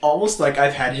 It's almost like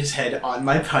I've had his head on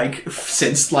my pike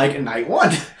since, like, night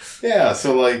 1. Yeah,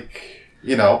 so like,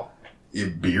 you know,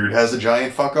 Beard has a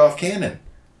giant fuck off cannon.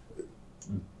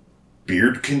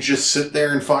 Beard can just sit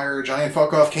there and fire a giant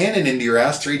fuck-off cannon into your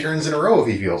ass 3 turns in a row if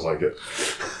he feels like it.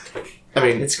 I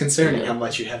mean, It's concerning how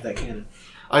much you have that cannon.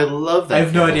 I love that. I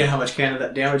have no cannon. idea how much cannon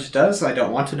that damage it does. I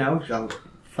don't want to know. I'm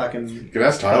fucking... You could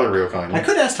ask Tyler real kindly. I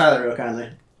could ask Tyler real kindly.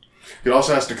 You could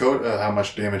also ask Dakota how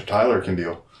much damage Tyler can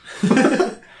deal.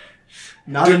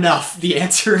 Not enough. The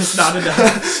answer is not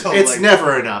enough. So, It's like,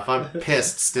 never enough. I'm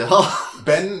pissed still.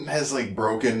 Ben has, like,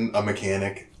 broken a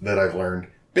mechanic that I've learned.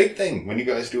 Big thing when you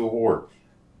guys do a war.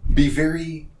 Be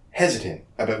very hesitant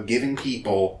about giving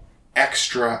people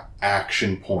extra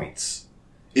action points.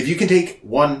 If you can take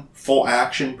 1 full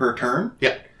action per turn,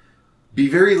 Yeah. be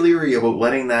very leery about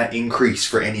letting that increase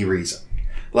for any reason.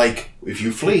 Like, if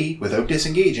you flee without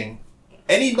disengaging,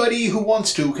 anybody who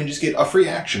wants to can just get a free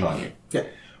action on you. Yeah.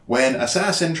 When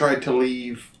Assassin tried to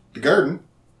leave the garden,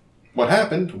 what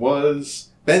happened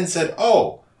was Ben said,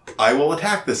 "Oh, I will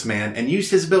attack this man," and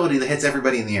used his ability that hits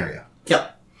everybody in the area.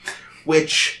 Yep.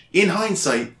 Which, in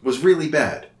hindsight, was really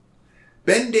bad.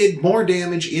 Ben did more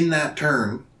damage in that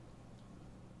turn,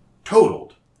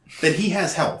 totaled, than he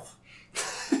has health.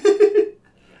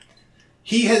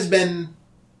 He has been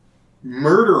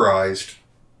murderized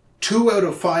 2 out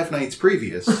of 5 nights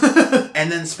previous,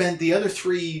 and then spent the other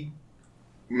 3,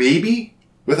 maybe,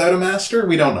 without a master?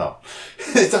 We don't know.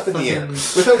 It's up in the air.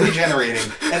 Without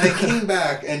regenerating. And then came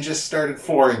back and just started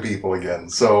flooring people again.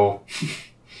 So,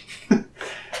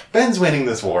 Ben's winning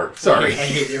this war. Sorry. I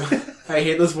hate you. I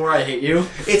hate this war. I hate you.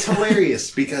 It's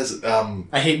hilarious because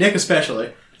I hate Nick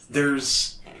especially.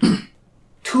 there's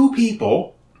 2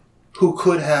 people who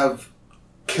could have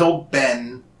killed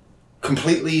Ben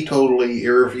completely, totally,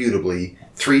 irrefutably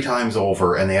 3 times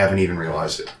over, and they haven't even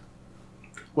realized it.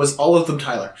 Was all of them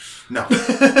Tyler? No.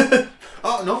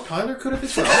 Oh, no, Tyler could have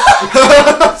as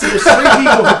well. So there's 3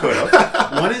 people who could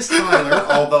have. One is Tyler,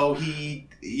 although he,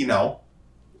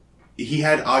 he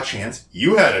had a chance.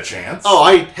 You had a chance. Oh,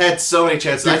 I had so many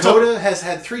chances. Dakota has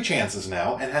had 3 chances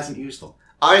now and hasn't used them.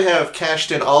 I have cashed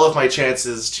in all of my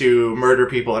chances to murder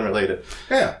people unrelated.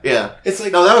 Yeah. Yeah. It's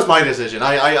like... No, that was my decision.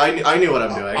 I knew what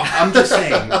I'm doing. I'm just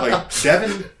saying, like,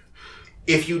 Devin,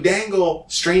 if you dangle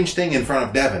Strange Thing in front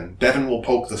of Devin, Devin will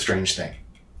poke the Strange Thing.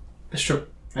 That's true.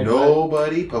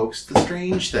 Nobody pokes the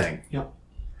Strange Thing. Yep.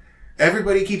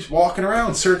 Everybody keeps walking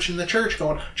around searching the church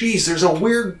going, geez, there's a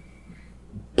weird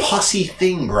pussy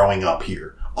thing growing up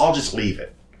here. I'll just leave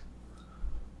it.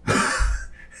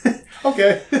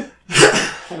 Okay.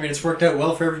 I mean, it's worked out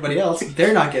well for everybody else.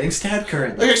 They're not getting stabbed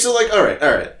currently. Okay, so all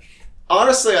right.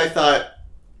 Honestly, I thought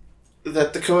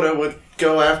that Dakota would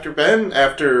go after Ben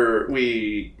after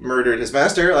we murdered his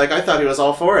master. Like, I thought he was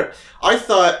all for it. I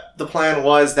thought the plan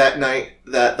was that night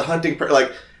that the hunting...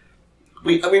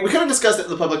 we kind of discussed it in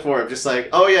the public forum. Just like,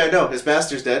 oh yeah, no, his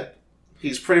master's dead.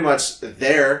 He's pretty much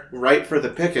there, right for the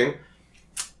picking.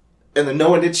 And then no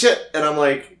one did shit. And I'm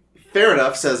like, fair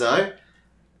enough, says I.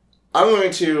 I'm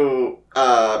going to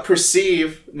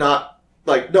perceive no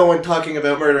one talking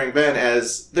about murdering Ben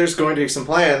as there's going to be some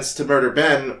plans to murder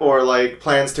Ben, or like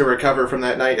plans to recover from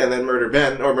that night and then murder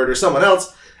Ben or murder someone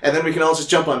else, and then we can all just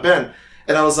jump on Ben.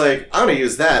 And I was like, I'm going to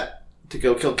use that to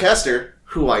go kill Castor,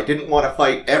 who I didn't want to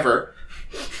fight ever.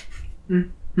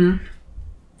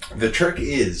 The trick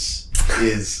is,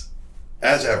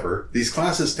 as ever, these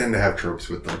classes tend to have tropes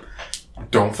with them.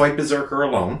 Don't fight Berserker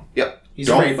alone. Yep. He's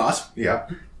a raid boss. Yeah.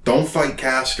 Don't fight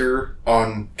Castor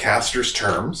on Castor's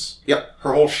terms. Yep.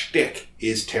 Her whole shtick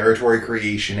is territory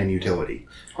creation and utility.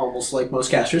 Almost like most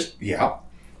casters. Yeah.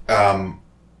 And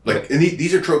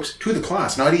these are tropes to the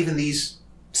class, not even these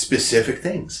specific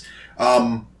things.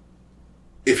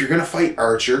 If you're going to fight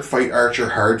Archer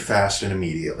hard, fast, and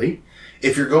immediately.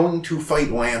 If you're going to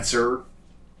fight Lancer,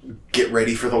 get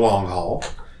ready for the long haul.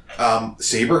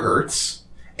 Saber hurts,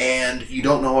 and you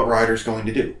don't know what Ryder's going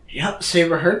to do. Yep,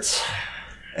 Saber hurts.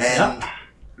 And,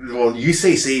 well, you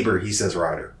say Saber, he says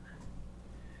Ryder.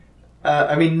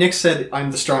 Nick said I'm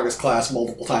the strongest class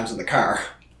multiple times in the car.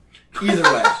 Either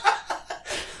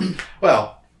way.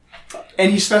 Well,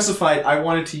 and he specified I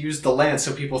wanted to use the lance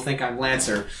so people think I'm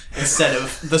Lancer instead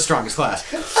of the strongest class.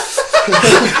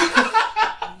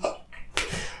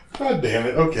 God damn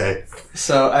it, okay.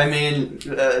 So,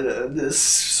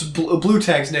 blue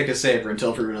tags Nick as Saber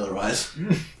until proven otherwise.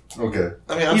 Okay.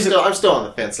 I mean, I'm still on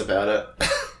the fence about it.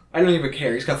 I don't even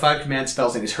care. He's got 5 command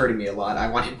spells and he's hurting me a lot. I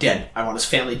want him dead. I want his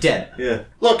family dead. Yeah.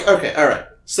 Look, okay, alright.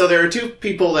 So there are 2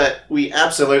 people that we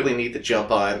absolutely need to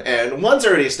jump on, and one's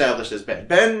already established as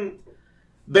Ben.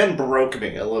 Ben broke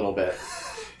me a little bit.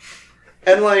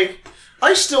 And,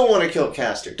 I still want to kill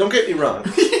Castor. Don't get me wrong.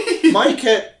 My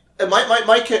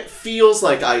kit feels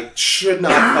like I should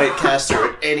not fight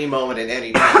Castor at any moment in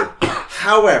any time.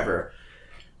 However,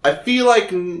 I feel like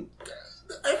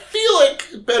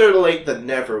better late than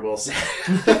never, we'll say.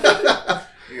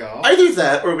 Yeah. Either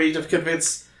that, or we need to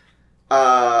convince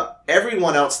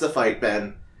everyone else to fight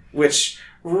Ben, which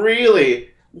really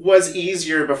was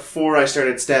easier before I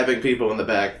started stabbing people in the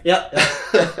back. Yep.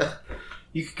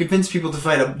 You can convince people to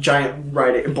fight a giant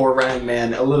boar riding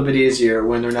man a little bit easier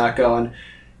when they're not going,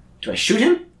 do I shoot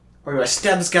him? Or do I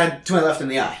stab this guy to my left in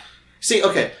the eye? See,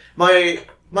 okay, my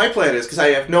plan is, because I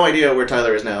have no idea where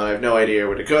Tyler is now, and I have no idea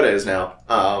where Dakota is now,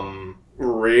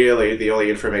 really the only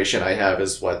information I have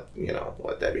is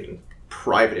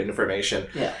private information.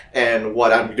 Yeah. And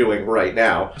what I'm doing right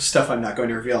now. Stuff I'm not going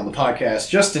to reveal on the podcast,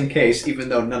 just in case, even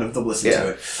though none of them listen to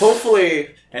it.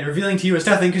 Hopefully... And revealing to you is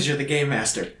nothing because you're the game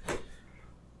master.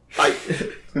 I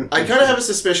kind of have a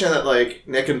suspicion that, like,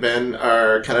 Nick and Ben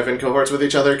are kind of in cohorts with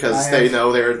each other because they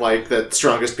know they're, like, the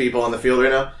strongest people on the field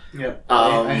right now. Yep.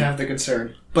 I have the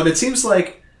concern. But it seems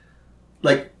like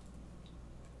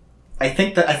I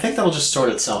think that'll just sort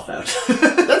itself out.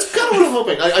 That's kind of what I'm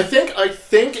hoping. I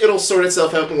think it'll sort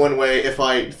itself out in one way if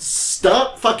I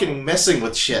stop fucking messing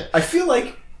with shit. I feel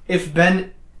like if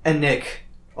Ben and Nick,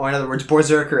 or in other words,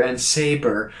 Berserker and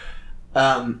Saber,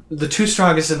 the two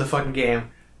strongest in the fucking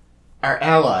game, are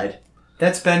allied,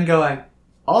 that's Ben going,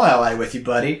 I'll ally with you,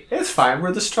 buddy. It's fine,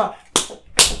 we're the strong...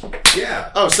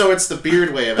 Yeah. Oh, so it's the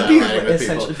beard way of allying with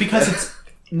people. Because it's...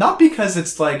 Not because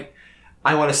it's like,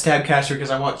 I want to stab Caster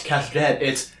because I want Caster dead.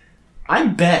 It's,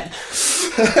 I'm Ben.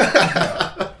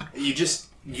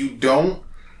 You don't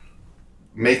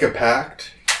make a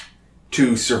pact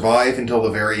to survive until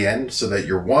the very end so that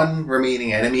your one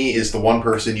remaining enemy is the one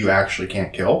person you actually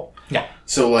can't kill. Yeah.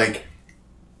 So, like,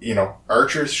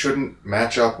 archers shouldn't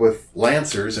match up with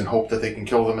lancers and hope that they can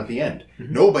kill them at the end.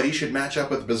 Mm-hmm. Nobody should match up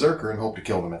with Berserker and hope to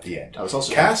kill them at the end.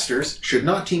 Casters should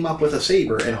not team up with a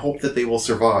Saber and hope that they will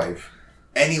survive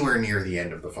anywhere near the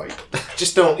end of the fight.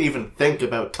 Just don't even think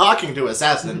about talking to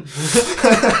Assassin.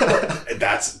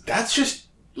 That's just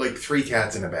like 3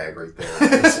 cats in a bag right there.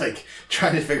 It's like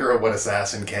trying to figure out what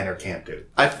Assassin can or can't do.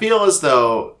 I feel as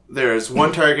though there's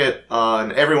one target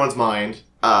on everyone's mind,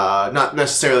 not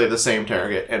necessarily the same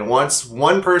target, and once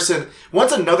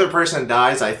another person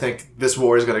dies, I think this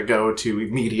war is going to go to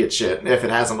immediate shit, if it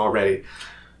hasn't already.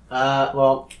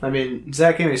 Well, I mean,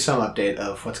 Zach gave me some update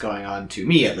of what's going on, to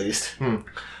me at least.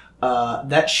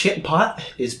 That shit pot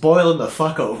is boiling the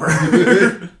fuck over.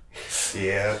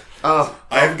 Yeah. I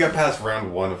haven't got past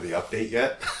round 1 of the update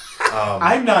yet.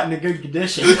 I'm not in a good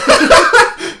condition.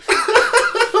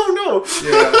 Oh no!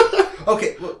 Yeah.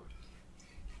 Okay, look.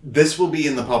 This will be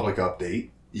in the public update.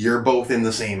 You're both in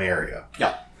the same area.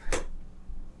 Yeah.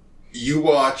 You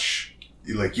watch...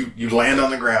 you land on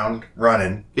the ground,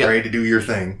 running, ready to do your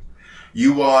thing.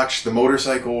 You watch the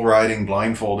motorcycle riding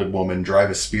blindfolded woman drive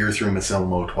a spear through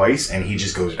Masilmo twice, and he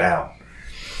just goes down.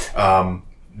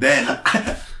 Then...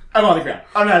 I'm on the ground.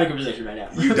 I'm not in a good position right now.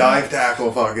 You dive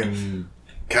tackle fucking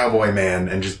Cowboy Man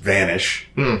and just vanish.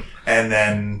 And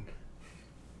then...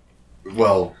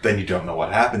 Well, then you don't know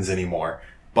what happens anymore.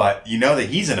 But you know that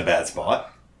he's in a bad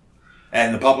spot.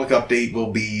 And the public update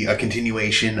will be a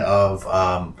continuation of...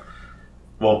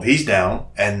 he's down,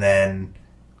 and then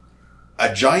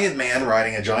a giant man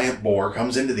riding a giant boar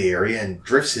comes into the area and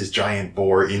drifts his giant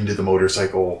boar into the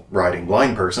motorcycle riding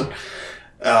blind person.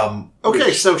 So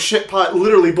shitpot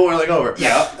literally boiling over.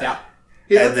 Yeah.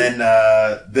 And then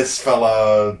this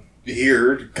fella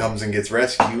here comes and gets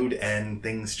rescued, and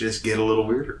things just get a little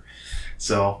weirder.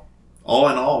 So, all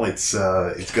in all, it's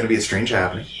going to be a strange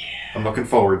happening. Yeah. I'm looking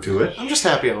forward to it. I'm just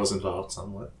happy I was involved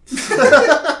somewhat.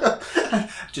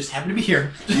 Just happen to be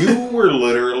here. You were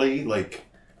literally, like,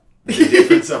 the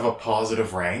difference of a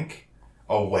positive rank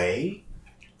away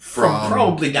from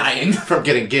probably dying. From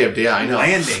getting gibbed, yeah, I know.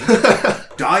 Landing,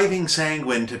 diving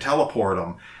Sanguine to teleport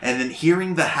him, and then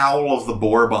hearing the howl of the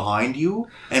boar behind you,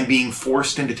 and being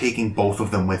forced into taking both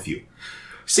of them with you.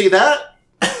 See, that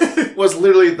was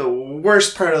literally the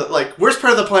worst part of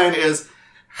the plan is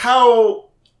how...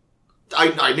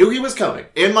 I knew he was coming.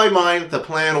 In my mind, the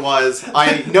plan was,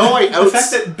 I know I The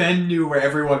fact that Ben knew where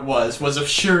everyone was a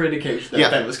sure indication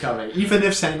that Ben was coming. Even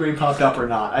if Sanguine popped up or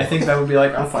not. I think that would be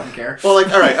like, I don't fucking care. Well,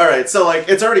 like, alright. So, like,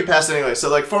 it's already passed anyway. So,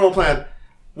 like, formal plan,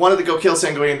 wanted to go kill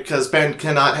Sanguine because Ben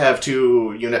cannot have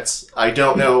 2 units. I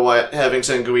don't know what having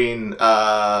Sanguine,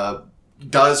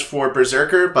 does for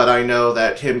Berserker, but I know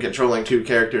that him controlling 2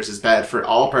 characters is bad for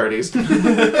all parties.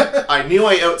 I knew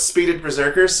I outspeeded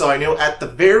Berserker, so I knew at the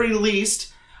very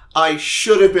least I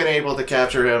should have been able to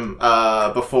capture him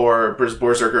before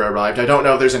Berserker arrived. I don't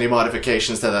know if there's any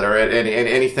modifications to that or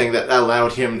anything that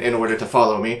allowed him in order to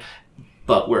follow me,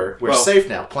 but we're safe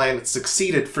now. Plan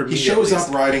succeeded for me. He shows at least.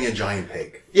 up riding a giant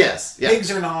pig. Yes. Yeah.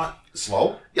 Pigs are not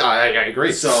slow. Yeah, I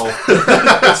agree. So,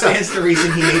 it stands to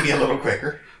reason he may be a little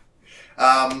quicker.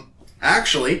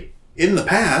 Actually, in the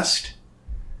past,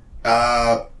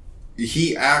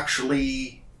 he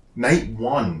actually, night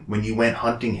one, when you went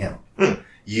hunting him,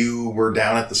 you were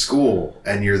down at the school,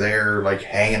 and you're there, like,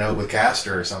 hanging out with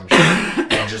Castor or some shit,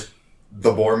 and just,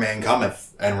 the boar man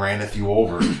cometh, and ranneth you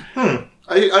over.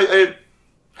 I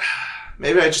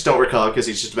maybe I just don't recall because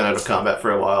he's just been out of combat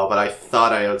for a while, but I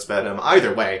thought I outsped him.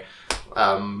 Either way,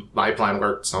 my plan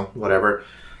worked, so whatever.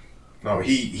 No,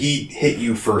 he hit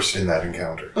you first in that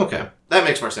encounter. Okay. That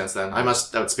makes more sense then. I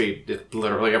must outspeed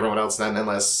literally everyone else then,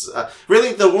 unless...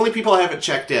 really, the only people I haven't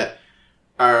checked yet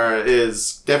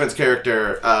is Devin's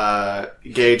character,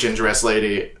 Gage and Dress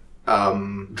Lady.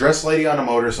 Dress Lady on a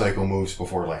motorcycle moves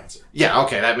before Lancer. Yeah,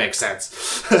 okay, that makes sense.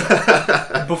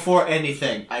 Before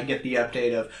anything, I get the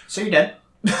update of, so you're dead.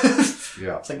 Yeah.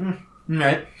 It's like,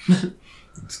 alright.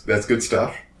 That's good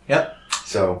stuff. Yep.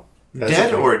 So... that's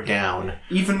Dead okay. or down?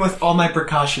 Even with all my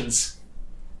precautions,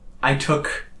 I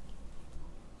took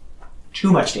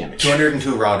too much damage.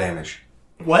 202 raw damage.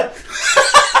 What?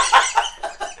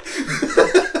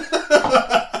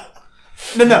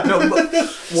 No.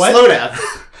 What? Slow down.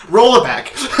 Roll it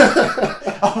back.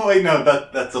 Oh wait, no,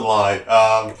 that's a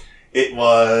lie. It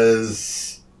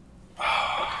was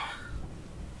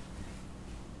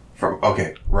from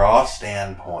raw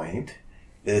standpoint.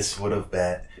 This would have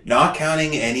been not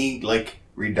counting any like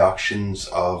reductions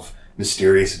of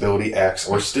mysterious ability X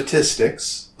or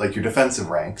statistics like your defensive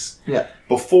ranks. Yeah.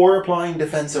 Before applying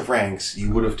defensive ranks,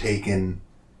 you would have taken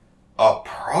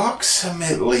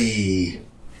approximately.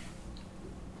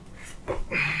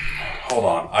 Hold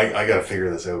on, I gotta figure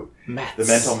this out. Maths. The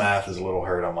mental math is a little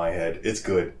hard on my head. It's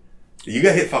good. You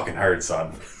got hit fucking hard,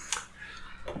 son.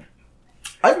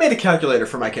 I've made a calculator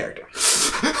for my character.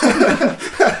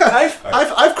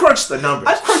 I've crunched the numbers.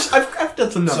 I've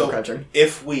done some number So, crunching.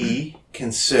 if we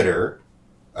consider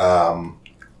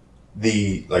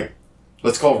the like,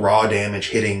 let's call raw damage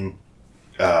hitting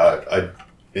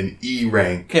an E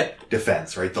rank Yeah.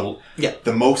 defense, right? Yeah.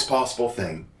 The most possible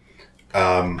thing.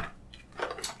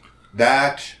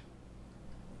 That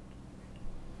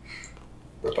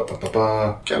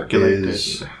Calculated.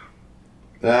 is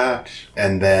that,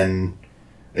 and then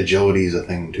agility is a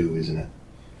thing too, isn't it?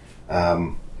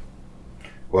 Well,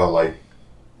 like,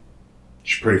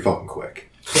 she's pretty fucking quick,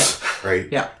 Yeah. right?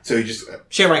 Yeah. So you just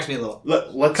She ranks me a little.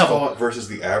 let's Couple. call it versus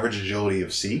the average agility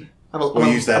of C. We'll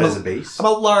We'll use that as a base. I'm a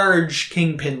large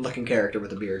kingpin-looking character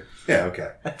with a beard. Yeah,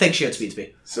 okay. I think she outspeeds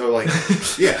me. So like,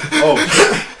 yeah. Oh,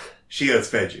 she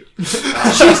outsped you.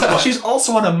 She's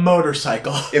also on a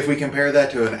motorcycle. If we compare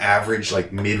that to an average,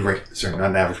 like sorry, not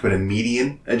an average, but a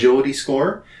median agility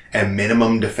score and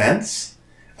minimum defense,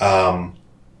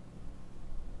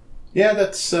 yeah,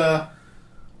 that's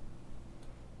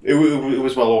it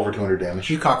was well over 200 damage.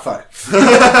 You cockfuck.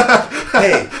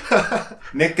 Hey,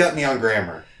 Nick got me on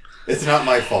grammar. It's not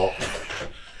my fault.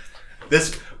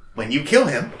 When you kill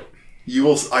him,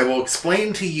 I will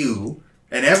explain to you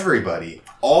and everybody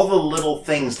all the little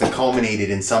things that culminated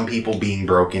in some people being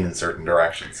broken in certain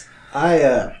directions.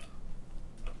 I'm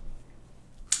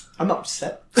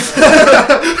upset.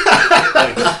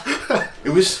 It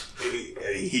was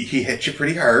he hit you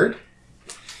pretty hard.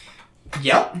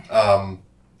 Yep.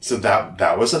 So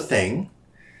that was a thing.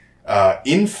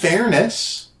 In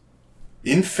fairness,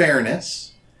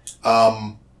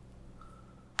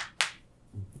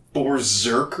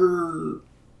 Berserker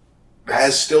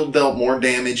has still dealt more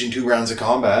damage in 2 rounds of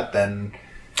combat than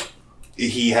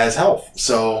he has health.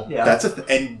 So Yeah. that's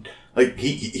and like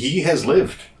he has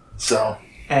lived. So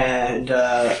And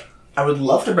I would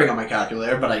love to bring up my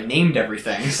calculator, but I named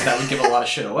everything, so that would give a lot of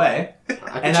shit away.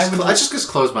 I just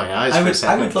close my eyes for a I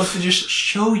second. would love to just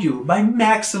show you my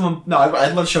maximum... No,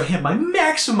 I'd love to show him my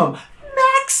maximum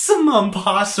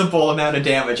possible amount of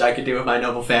damage I could do with my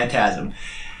Noble Phantasm.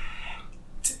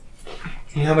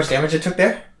 You know how much damage it took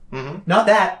there? Mm-hmm. Not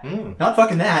that. Mm. Not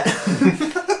fucking that.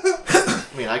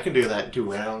 I mean, I can do that in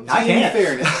 2 rounds. I can't.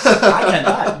 fairness, I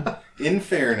cannot. in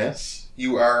fairness,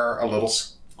 you are a little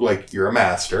like you're a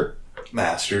master.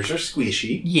 Masters are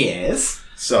squishy. Yes.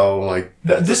 So like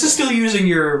This is still using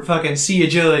your fucking C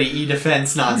agility, E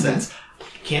defense nonsense.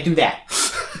 Can't do that.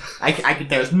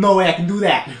 There's no way I can do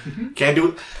that. Can't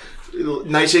do it.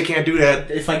 Nightshade can't do that.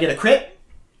 If I get a crit,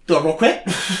 do a roll crit,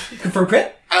 confirm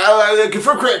crit.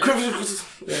 Confirm crit.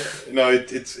 no,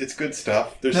 it's good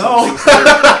stuff. There's No.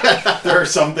 there are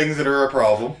some things that are a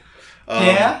problem.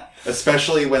 Yeah?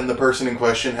 Especially when the person in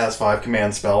question has 5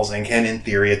 command spells and can, in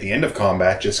theory, at the end of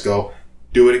combat, just go,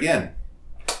 do it again.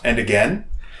 and again,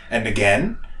 and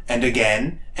again, and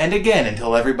again, and again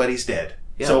until everybody's dead.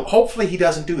 Yeah. So hopefully he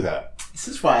doesn't do that. This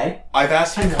is why I've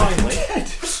asked him kindly.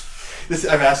 dead.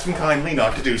 I've asked him kindly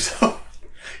not to do so.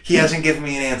 He hasn't given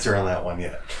me an answer on that one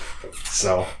yet.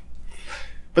 So,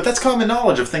 but that's common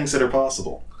knowledge of things that are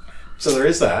possible. So there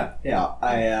is that.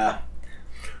 Yeah,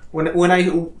 when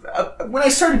I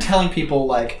started telling people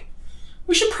like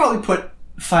we should probably put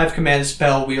 5 command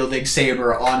spell wielding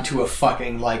Saber onto a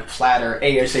fucking like platter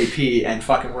ASAP and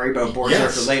fucking worry about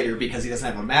Berserker later because he doesn't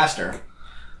have a master.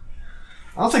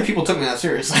 I don't think people took me that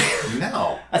seriously.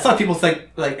 No. I thought people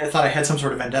I thought I had some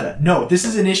sort of vendetta. No, this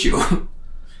is an issue.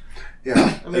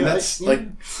 Yeah, I mean, and that's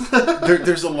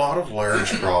there's a lot of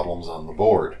large problems on the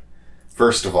board.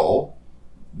 First of all,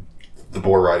 the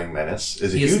Boar Riding Menace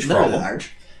is a huge problem.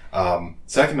 Large.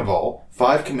 Second of all,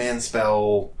 5 command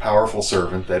spell powerful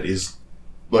servant that is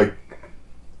like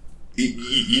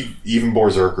even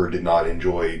Berserker did not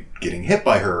enjoy getting hit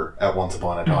by her at once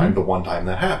upon a time. The one time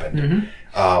that happened.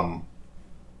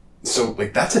 So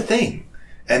like that's a thing,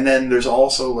 and then there's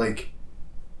also like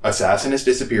Assassin has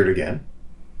disappeared again.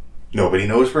 Nobody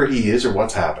knows where he is or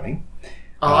what's happening.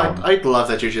 I'd love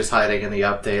that you're just hiding in the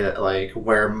update, like,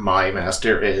 where my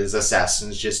master is.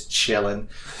 Assassin's just chilling.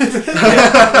 Right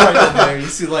in there, you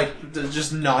see like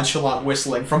just nonchalant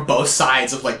whistling from both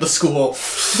sides of like the school.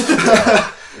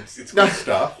 It's good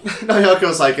stuff.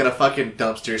 Naoko's like in a fucking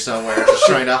dumpster somewhere, just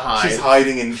trying to hide. She's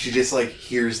hiding and she just like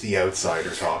hears the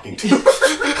outsider talking to her.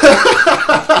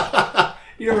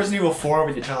 You know Resident Evil 4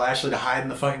 when you tell Ashley to hide in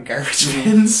the fucking garbage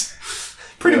bins?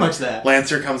 Pretty much that.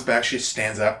 Lancer comes back, she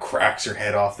stands up, cracks her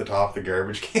head off the top of the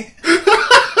garbage can.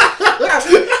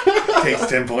 Takes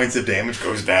 10 points of damage,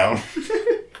 goes down.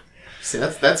 See,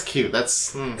 that's cute.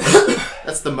 That's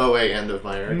the Moe end of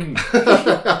my arc.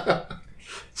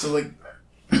 So like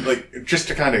just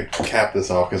to kind of cap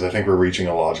this off, because I think we're reaching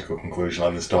a logical conclusion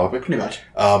on this topic. Pretty much.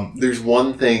 There's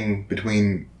one thing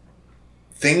between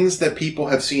things that people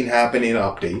have seen happen in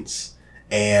updates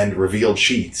and revealed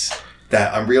sheets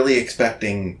that I'm really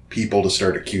expecting people to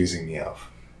start accusing me of.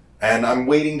 And I'm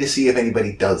waiting to see if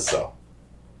anybody does so.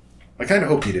 I kind of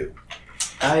hope you do.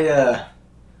 I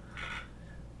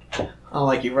don't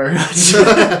like you very much.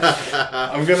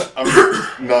 I'm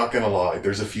not gonna lie.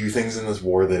 There's a few things in this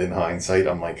war that in hindsight,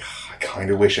 I'm like, I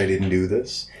kind of wish I didn't do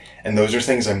this. And those are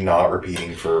things I'm not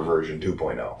repeating for version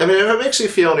 2.0. I mean, if it makes you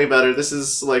feel any better, this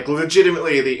is like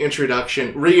legitimately the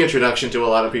reintroduction to a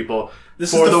lot of people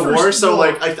for the war. So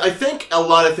like, I think a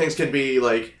lot of things can be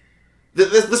like,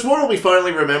 this war will be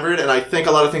finally remembered, and I think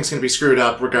a lot of things can be screwed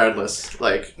up regardless.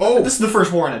 Like, this is the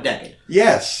first war in a decade.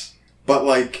 Yes, but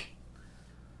like,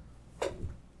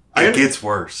 it gets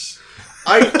worse.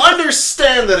 I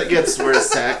understand that it gets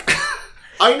worse, Zach.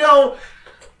 I know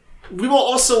we will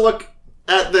also look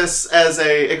at this as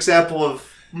a example of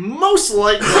most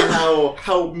likely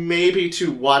how maybe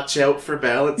to watch out for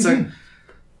balancing.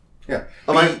 Yeah.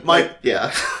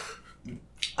 Yeah.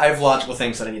 I have logical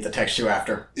things that I need to text you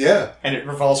after. Yeah. And it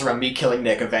revolves around me killing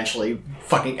Nick eventually.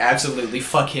 Fucking absolutely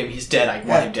fuck him, he's dead, I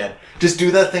want him dead. Just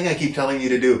do that thing I keep telling you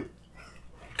to do.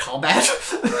 Combat?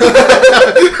 In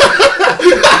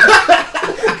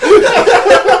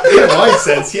my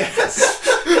sense, yes.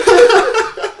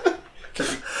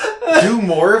 Do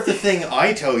more of the thing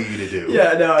I tell you to do.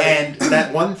 Yeah, no. And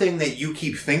that one thing that you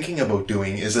keep thinking about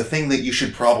doing is a thing that you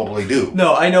should probably do.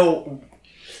 No, I know.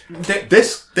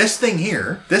 This thing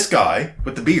here, this guy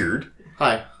with the beard,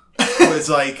 Hi. was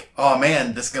like, oh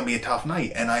man, this is going to be a tough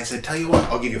night. And I said, tell you what,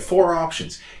 I'll give you 4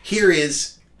 options. Here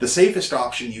is the safest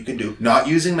option you can do. Not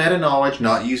using meta knowledge,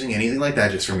 not using anything like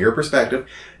that, just from your perspective.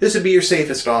 This would be your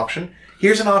safest option.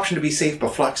 Here's an option to be safe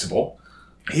but flexible.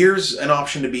 Here's an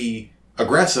option to be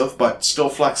aggressive but still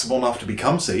flexible enough to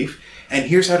become safe. And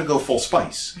here's how to go full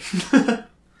spice.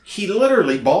 He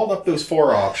literally balled up those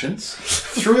 4 options,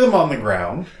 threw them on the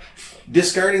ground,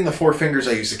 discarding the 4 fingers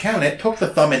I used to count it, took the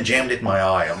thumb and jammed it in my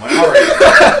eye. I'm like,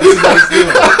 alright, this is what he's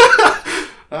doing.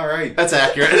 Alright. That's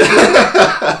accurate.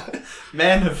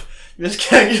 Man of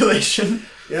miscalculation.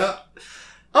 Yeah.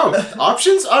 Oh,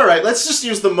 options? Alright, let's just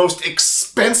use the most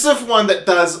expensive one that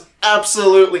does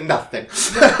absolutely nothing.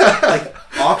 Like,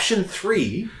 option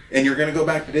 3, and you're going to go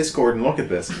back to Discord and look at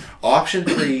this. Option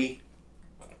 3,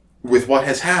 with what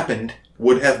has happened,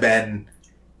 would have been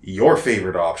your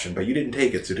favorite option, but you didn't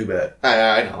take it, so too bad.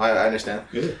 I know, I understand.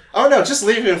 Good. Oh no, just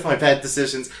leave me with my bad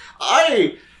decisions.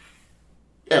 I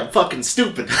am fucking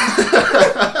stupid.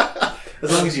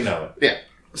 As long as you know it. Yeah.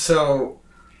 So,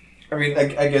 I mean,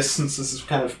 I guess since this is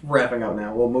kind of wrapping up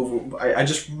now, we'll move. I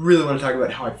just really want to talk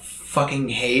about how I fucking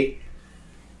hate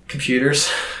computers.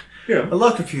 Yeah. I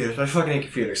love computers, but I fucking hate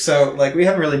computers. So, like, we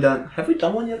haven't really done... Have we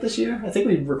done one yet this year? I think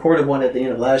we recorded one at the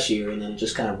end of last year, and then it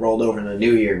just kind of rolled over into the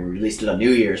new year. We released it on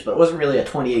New Year's, but it wasn't really a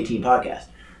 2018 podcast.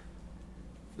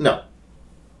 No.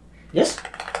 Yes?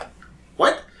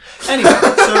 What? Anyway,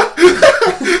 so...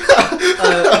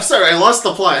 I'm sorry, I lost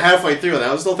the plot halfway through that.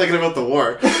 I was still thinking about the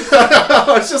war. I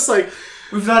was just like...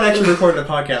 We've not actually recorded a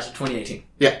podcast in 2018.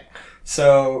 Yeah.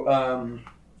 So,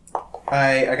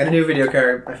 I got a new video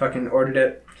card. I fucking ordered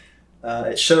it.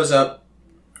 It shows up.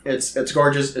 It's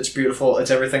gorgeous. It's beautiful.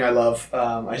 It's everything I love.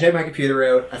 I take my computer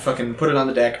out. I fucking put it on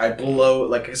the deck. I blow,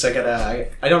 like, cause I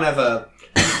don't have a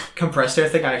compressed air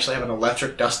thing. I actually have an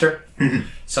electric duster.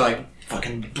 So I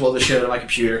fucking blow the shit out of my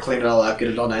computer, clean it all up, get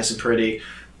it all nice and pretty.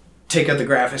 Take out the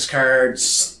graphics card,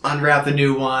 unwrap the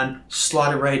new one,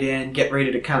 slot it right in, get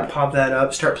ready to kind of pop that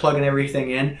up, start plugging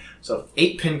everything in. So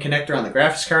 8-pin connector on the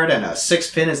graphics card and a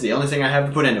 6-pin is the only thing I have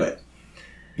to put into it.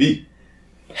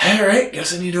 Alright,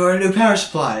 guess I need to order a new power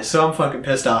supply. So I'm fucking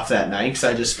pissed off that night because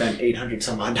I just spent $800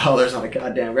 some odd on a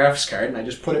goddamn graphics card and I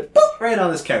just put it right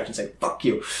on this couch and say, fuck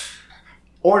you.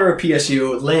 Order a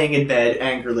PSU, laying in bed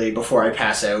angrily before I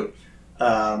pass out.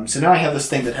 So now I have this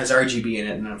thing that has RGB in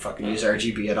it, and I don't fucking use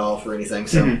RGB at all for anything.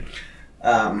 So,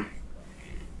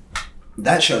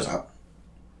 that shows up.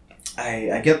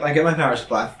 I get my power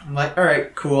supply. I'm like, all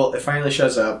right, cool. It finally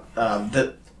shows up.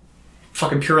 The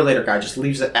fucking Purelator guy just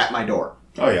leaves it at my door.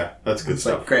 Oh yeah, that's good It's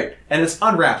stuff. like, great, and it's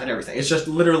unwrapped and everything. It's just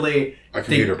literally A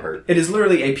computer part. It is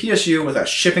literally a PSU with a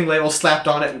shipping label slapped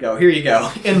on it, and go, here you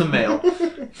go, in the mail.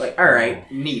 It's like, all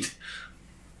right, neat.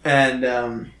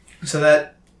 And so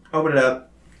that. Open it up,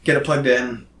 get it plugged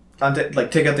in,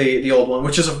 take out the old one,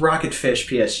 which is a Rocket Fish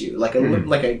PSU, like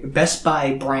a Best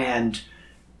Buy brand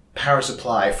power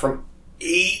supply from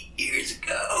 8 years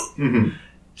ago.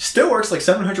 Still works like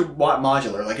 700 watt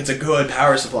modular, like it's a good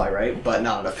power supply, right? But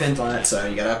not enough pins on it, so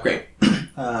you gotta upgrade.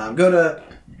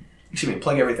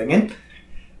 Plug everything in,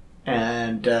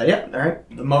 and yeah, all right.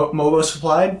 The Movo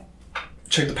supplied.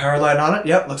 Check the power line on it.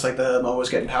 Yep, looks like the Movo's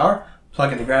getting power.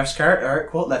 Plug in the graphics card. All right,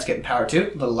 cool. That's getting power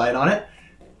too. Little light on it.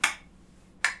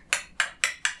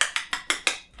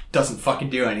 Doesn't fucking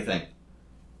do anything.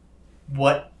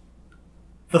 What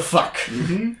the fuck?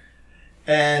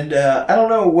 And I don't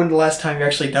know when the last time you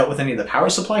actually dealt with any of the power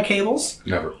supply cables.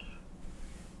 Never.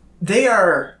 They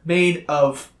are made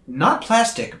of not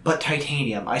plastic, but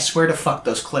titanium. I swear to fuck,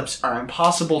 those clips are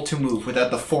impossible to move without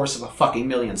the force of a fucking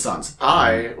million suns.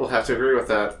 I will have to agree with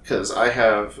that, because I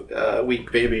have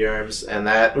weak baby arms, and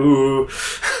that, ooh.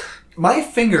 My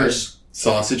fingers...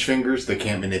 Sausage fingers that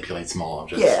can't manipulate small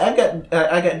objects. Yeah,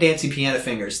 I got Dancy piano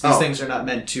fingers. These things are not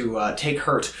meant to take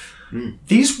hurt.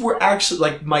 These were actually,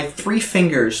 like, my 3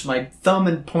 fingers, my thumb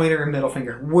and pointer and middle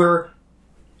finger, were...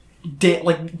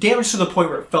 damage to the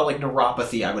point where it felt like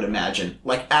neuropathy, I would imagine.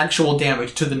 Like, actual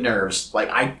damage to the nerves. Like,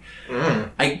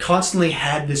 I constantly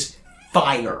had this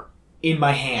fire in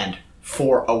my hand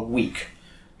for a week.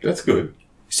 That's good.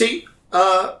 See,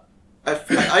 I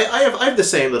have the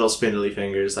same little spindly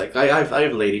fingers. Like, I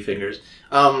have lady fingers.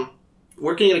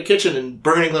 Working in a kitchen and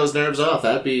burning those nerves off,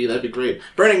 that'd be great.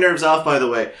 Burning nerves off, by the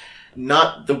way,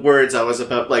 not the words I was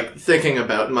thinking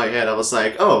about in my head. I was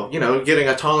like, oh, getting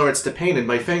a tolerance to pain in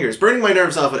my fingers. Burning my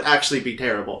nerves off would actually be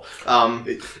terrible. I'm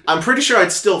pretty sure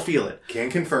I'd still feel it.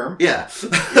 Can confirm. Yeah.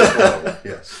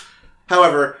 Yes.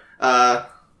 However,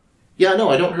 yeah, no,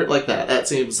 I don't hurt like that. That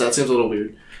seems a little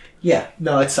weird. Yeah,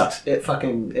 no, it sucks. It sucks.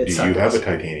 Do you have a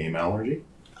titanium allergy?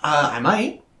 I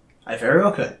might. I very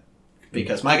well could.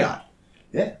 Because, my God.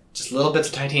 Yeah. Just little bits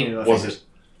of titanium in my Was fingers. it?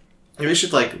 Maybe I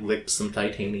should, lick some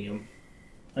titanium.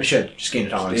 I should. Just gain a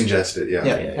tolerance. Ingest it, yeah.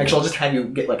 Yeah. Actually, I'll just have you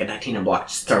get, a titanium block.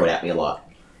 Just throw it at me a lot.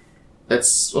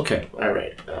 That's okay. All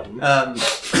right.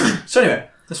 So anyway,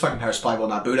 this fucking power supply will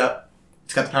not boot up.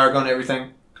 It's got the power going and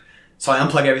everything. So I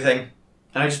unplug everything,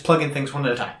 and I just plug in things one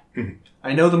at a time. Mm-hmm.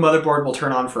 I know the motherboard will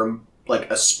turn on for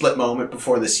a split moment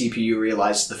before the CPU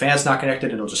realizes the fan's not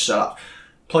connected and it'll just shut off.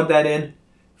 Plug that in.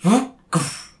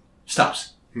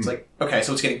 Stops. It's like, okay,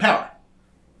 so it's getting power.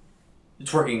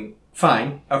 It's working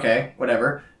fine. Okay,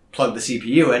 whatever. Plug the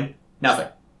CPU in. Nothing.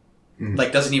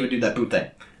 Doesn't even do that boot thing.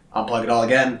 Unplug it all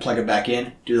again, plug it back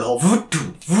in, do the whole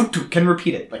can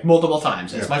repeat it multiple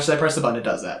times. As much as I press the button, it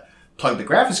does that. Plug the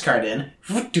graphics card in,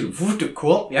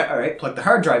 cool, yeah, alright. Plug the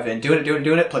hard drive in, doing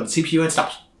it, plug the CPU in,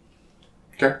 stops.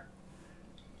 Okay.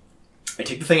 I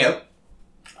take the thing out,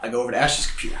 I go over to Ash's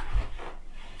computer.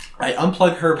 I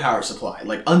unplug her power supply,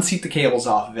 unseat the cables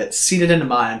off of it, seat it into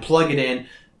mine, plug it in,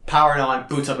 power it on,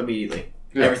 boots up immediately.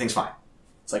 Yeah. Everything's fine.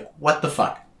 It's like, what the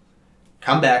fuck?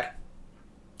 Come back.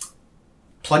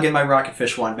 plug in my Rocket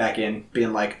Fish one back in,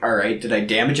 being like, all right, did I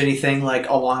damage anything like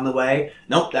along the way?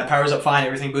 Nope, that powers up fine.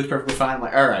 Everything boots perfectly fine. I'm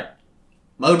like, all right,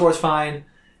 motherboard's fine,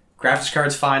 graphics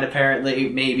card's fine apparently,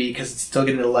 maybe because it's still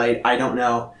getting the light. I don't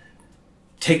know.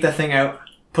 Take that thing out,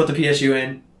 put the PSU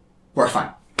in, works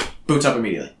fine, boots up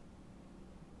immediately.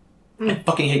 I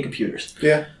fucking hate computers.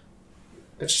 Yeah.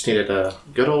 I just needed a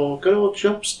good old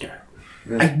jump start.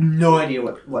 I have no idea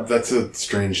what. That's a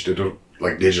strange digital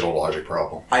logic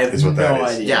problem. I have is what that no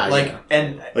is. idea. Yeah, like yeah.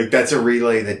 and Like, that's a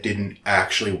relay that didn't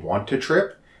actually want to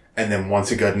trip, and then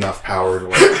once it got enough power to,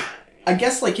 like... I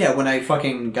guess, like, yeah, when I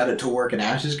fucking got it to work in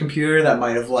Ash's computer, that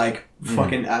might have, like,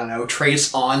 fucking, I don't know,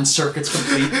 trace on circuits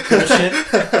complete bullshit.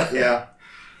 yeah.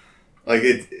 Like,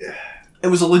 It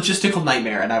was a logistical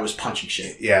nightmare, and I was punching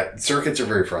shit. yeah, circuits are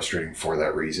very frustrating for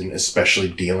that reason, especially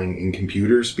dealing in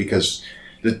computers, because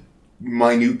the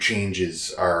minute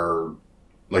changes are,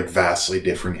 like, vastly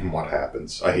different in what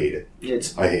happens. I hate it.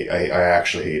 I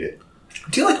actually hate it.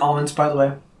 Do you like almonds, by the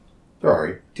way? They're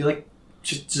alright. Do you like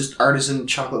just artisan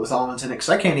chocolate with almonds in it? Because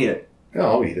I can't eat it. Yeah,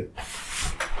 I'll eat it.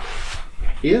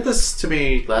 He did this to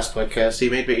me last podcast. He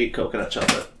made me eat coconut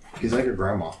chocolate. He's like your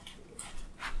grandma.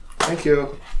 Thank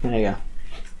you. There you go.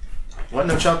 What,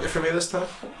 no chocolate for me this time?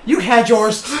 You had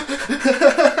yours!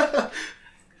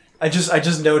 I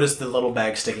just noticed the little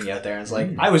bag sticking out there, and it's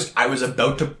like, I was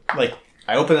about to, like,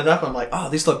 I opened it up, and I'm like, oh,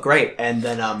 these look great, and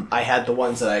then I had the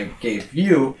ones that I gave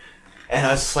you, and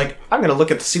I was just like, I'm gonna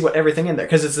look at to see what everything in there,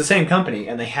 because it's the same company,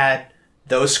 and they had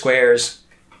those squares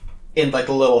in, like,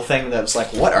 the little thing that was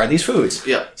like, what are these foods?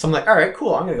 Yeah. So I'm like, alright,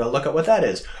 cool, I'm gonna go look at what that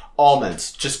is.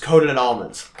 Almonds. Just coated in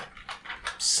almonds.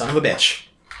 Son of a bitch.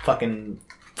 Fucking...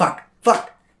 Fuck.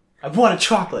 I wanted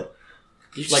chocolate.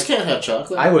 You just can't have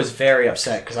chocolate. I was very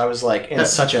upset because I was like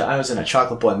I was in a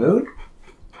chocolate boy mood.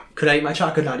 Could I eat my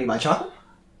chocolate? Could not eat my chocolate?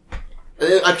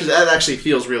 Because that actually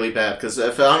feels really bad. Because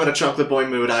if I'm in a chocolate boy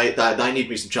mood, I need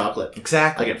me some chocolate.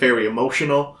 Exactly. I get very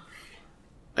emotional.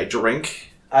 I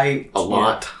drink a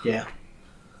lot. Yeah.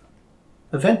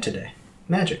 Event today.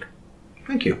 Magic.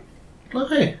 Thank you. Well,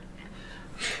 hey.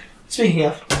 Speaking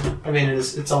of, I mean,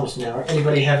 it's almost an hour.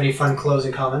 Anybody have any fun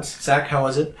closing comments? Zach, how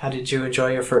was it? How did you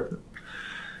enjoy your first...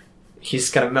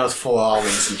 He's got a mouthful of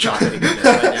almonds and chocolate goodness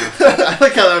right now. I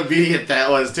like how immediate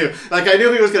that was, too. Like, I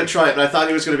knew he was going to try it, but I thought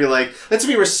he was going to be like, let's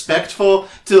be respectful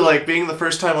to, like, being the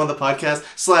first time on the podcast,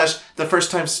 / the first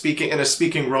time speaking in a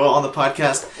speaking role on the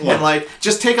podcast, and, like,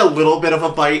 just take a little bit of a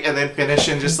bite and then finish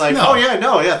and just like,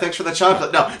 thanks for the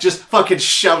chocolate. No, just fucking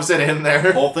shoves it in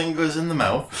there. Whole thing goes in the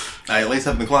mouth. I at least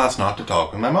have the class not to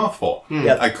talk with my mouth full.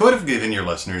 Yep. I could have given your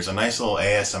listeners a nice little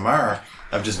ASMR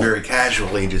of just very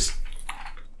casually just...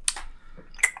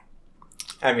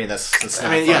 I mean, that's not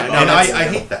I mean, fun yeah, at no, all. And that's- I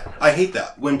hate that. I hate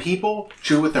that. When people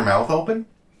chew with their mouth open,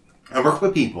 I work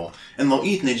with people, and they'll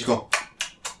eat and they just go...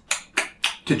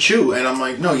 to chew, and I'm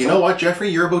like, no, you know what, Jeffrey?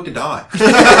 You're about to die.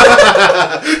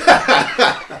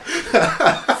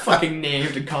 Fucking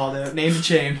named and called out. Named and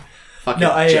shamed. Fucking No,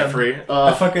 Jeffrey.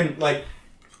 I fucking, like,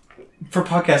 for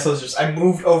podcast listeners, I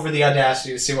moved over the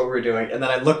Audacity to see what we were doing, and then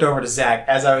I looked over to Zach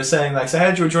as I was saying, like, so how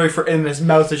did you enjoy and his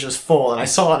mouth is just full, and I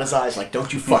saw in his eyes, like,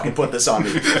 don't you fucking put this on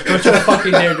me. Don't you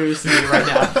fucking dare do this to me right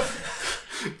now.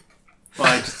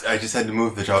 Well, I just had to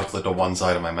move the chocolate to one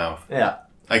side of my mouth. Yeah.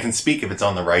 I can speak if it's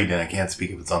on the right, and I can't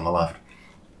speak if it's on the left.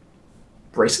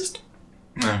 Racist?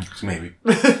 Maybe.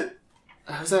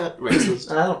 How's that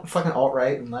racist? I don't fucking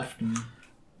alt-right and left. And...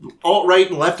 Alt-right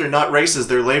and left are not racist.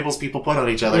 They're labels people put on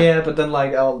each other. Yeah, but then,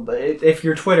 like, if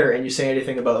you're Twitter and you say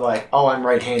anything about, like, oh, I'm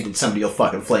right-handed, somebody will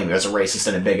fucking flame you as a racist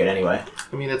and a bigot anyway.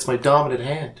 I mean, it's my dominant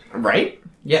hand. Right?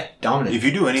 Yeah, dominant. If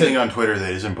you do anything on Twitter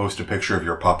that isn't post a picture of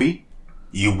your puppy,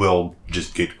 you will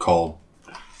just get called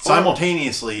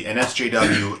simultaneously an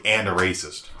SJW and a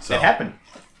racist. So. It happened.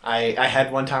 I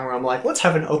had one time where I'm like, let's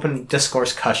have an open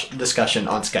discussion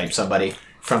on Skype, somebody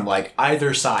from, like,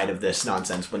 either side of this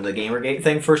nonsense when the Gamergate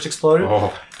thing first exploded,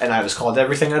 and I was called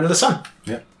everything under the sun.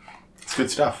 Yep. It's good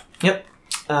stuff. Yep.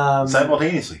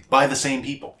 Simultaneously. By the same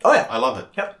people. Oh, yeah. I love it.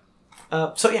 Yep.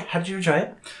 So, yeah, how did you enjoy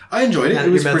it? I enjoyed it. Now It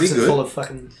that was your mouth pretty isn't good. full of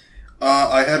fucking...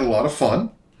 I had a lot of fun,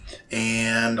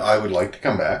 and I would like to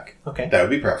come back. Okay. That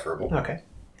would be preferable. Okay.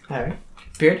 All right.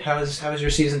 Beard, how was your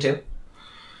season 2?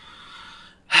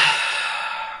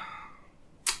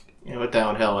 It went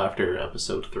downhill after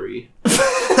episode 3.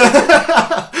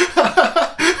 I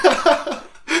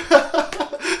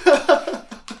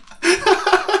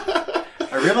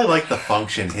really like the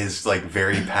function his, like,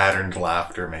 very patterned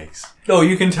laughter makes. Oh,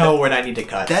 you can tell when I need to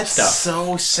cut That's stuff.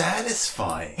 so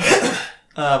satisfying.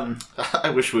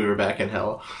 I wish we were back in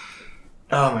hell.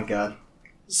 Oh my god.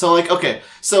 So, like, okay.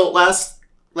 So, last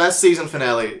last season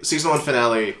one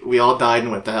finale, we all died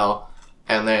and went to hell.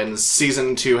 And then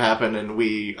season 2 happened and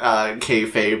we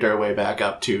kayfabed our way back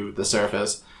up to the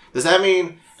surface. Does that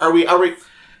mean, are we...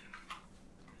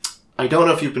 I don't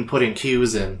know if you've been putting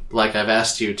cues in, like I've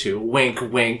asked you to. Wink,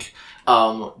 wink.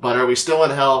 But are we still in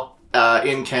hell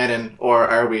in canon, or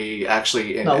are we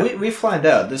actually in? No, we flamed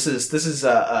out. This is.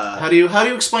 How do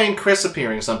you explain Chris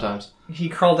appearing sometimes? He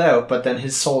crawled out, but then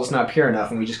his soul is not pure enough,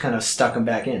 and we just kind of stuck him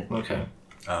back in. Okay.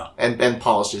 Oh. And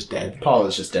Paul's just dead. Paul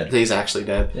is just dead. He's actually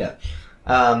dead. Yeah.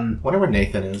 Wonder where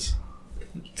Nathan is.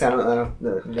 I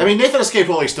don't. I mean, Nathan escaped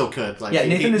while he still could. Like, Yeah,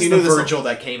 Nathan is he the knew this- Virgil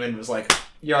that came in and was like,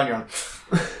 "You're on your own."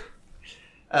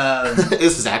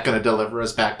 Is Zach gonna deliver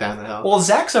us back down to hell? Well,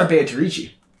 Zach's our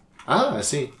Beatrice. Ah, I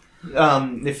see.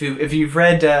 If you've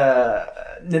read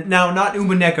now not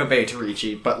Umaneko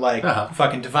Beatrice, but like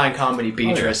fucking Divine Comedy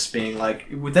Beatrice being like,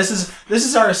 this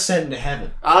is our ascent into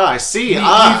heaven. Ah, I see.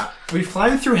 We've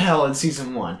climbed through hell in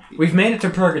season 1. We've made it to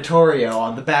Purgatorio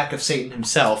on the back of Satan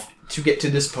himself to get to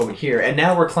this point here, and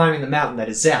now we're climbing the mountain that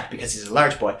is Zach because he's a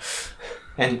large boy,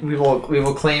 and we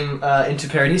will claim into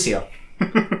Paradiso.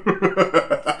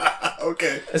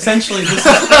 Okay. Essentially, this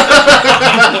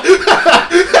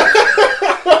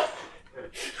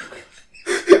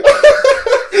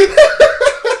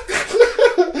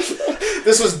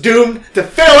This was doomed to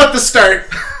fail at the start.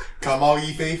 Come all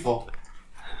ye faithful.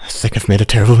 I think I've made a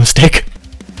terrible mistake.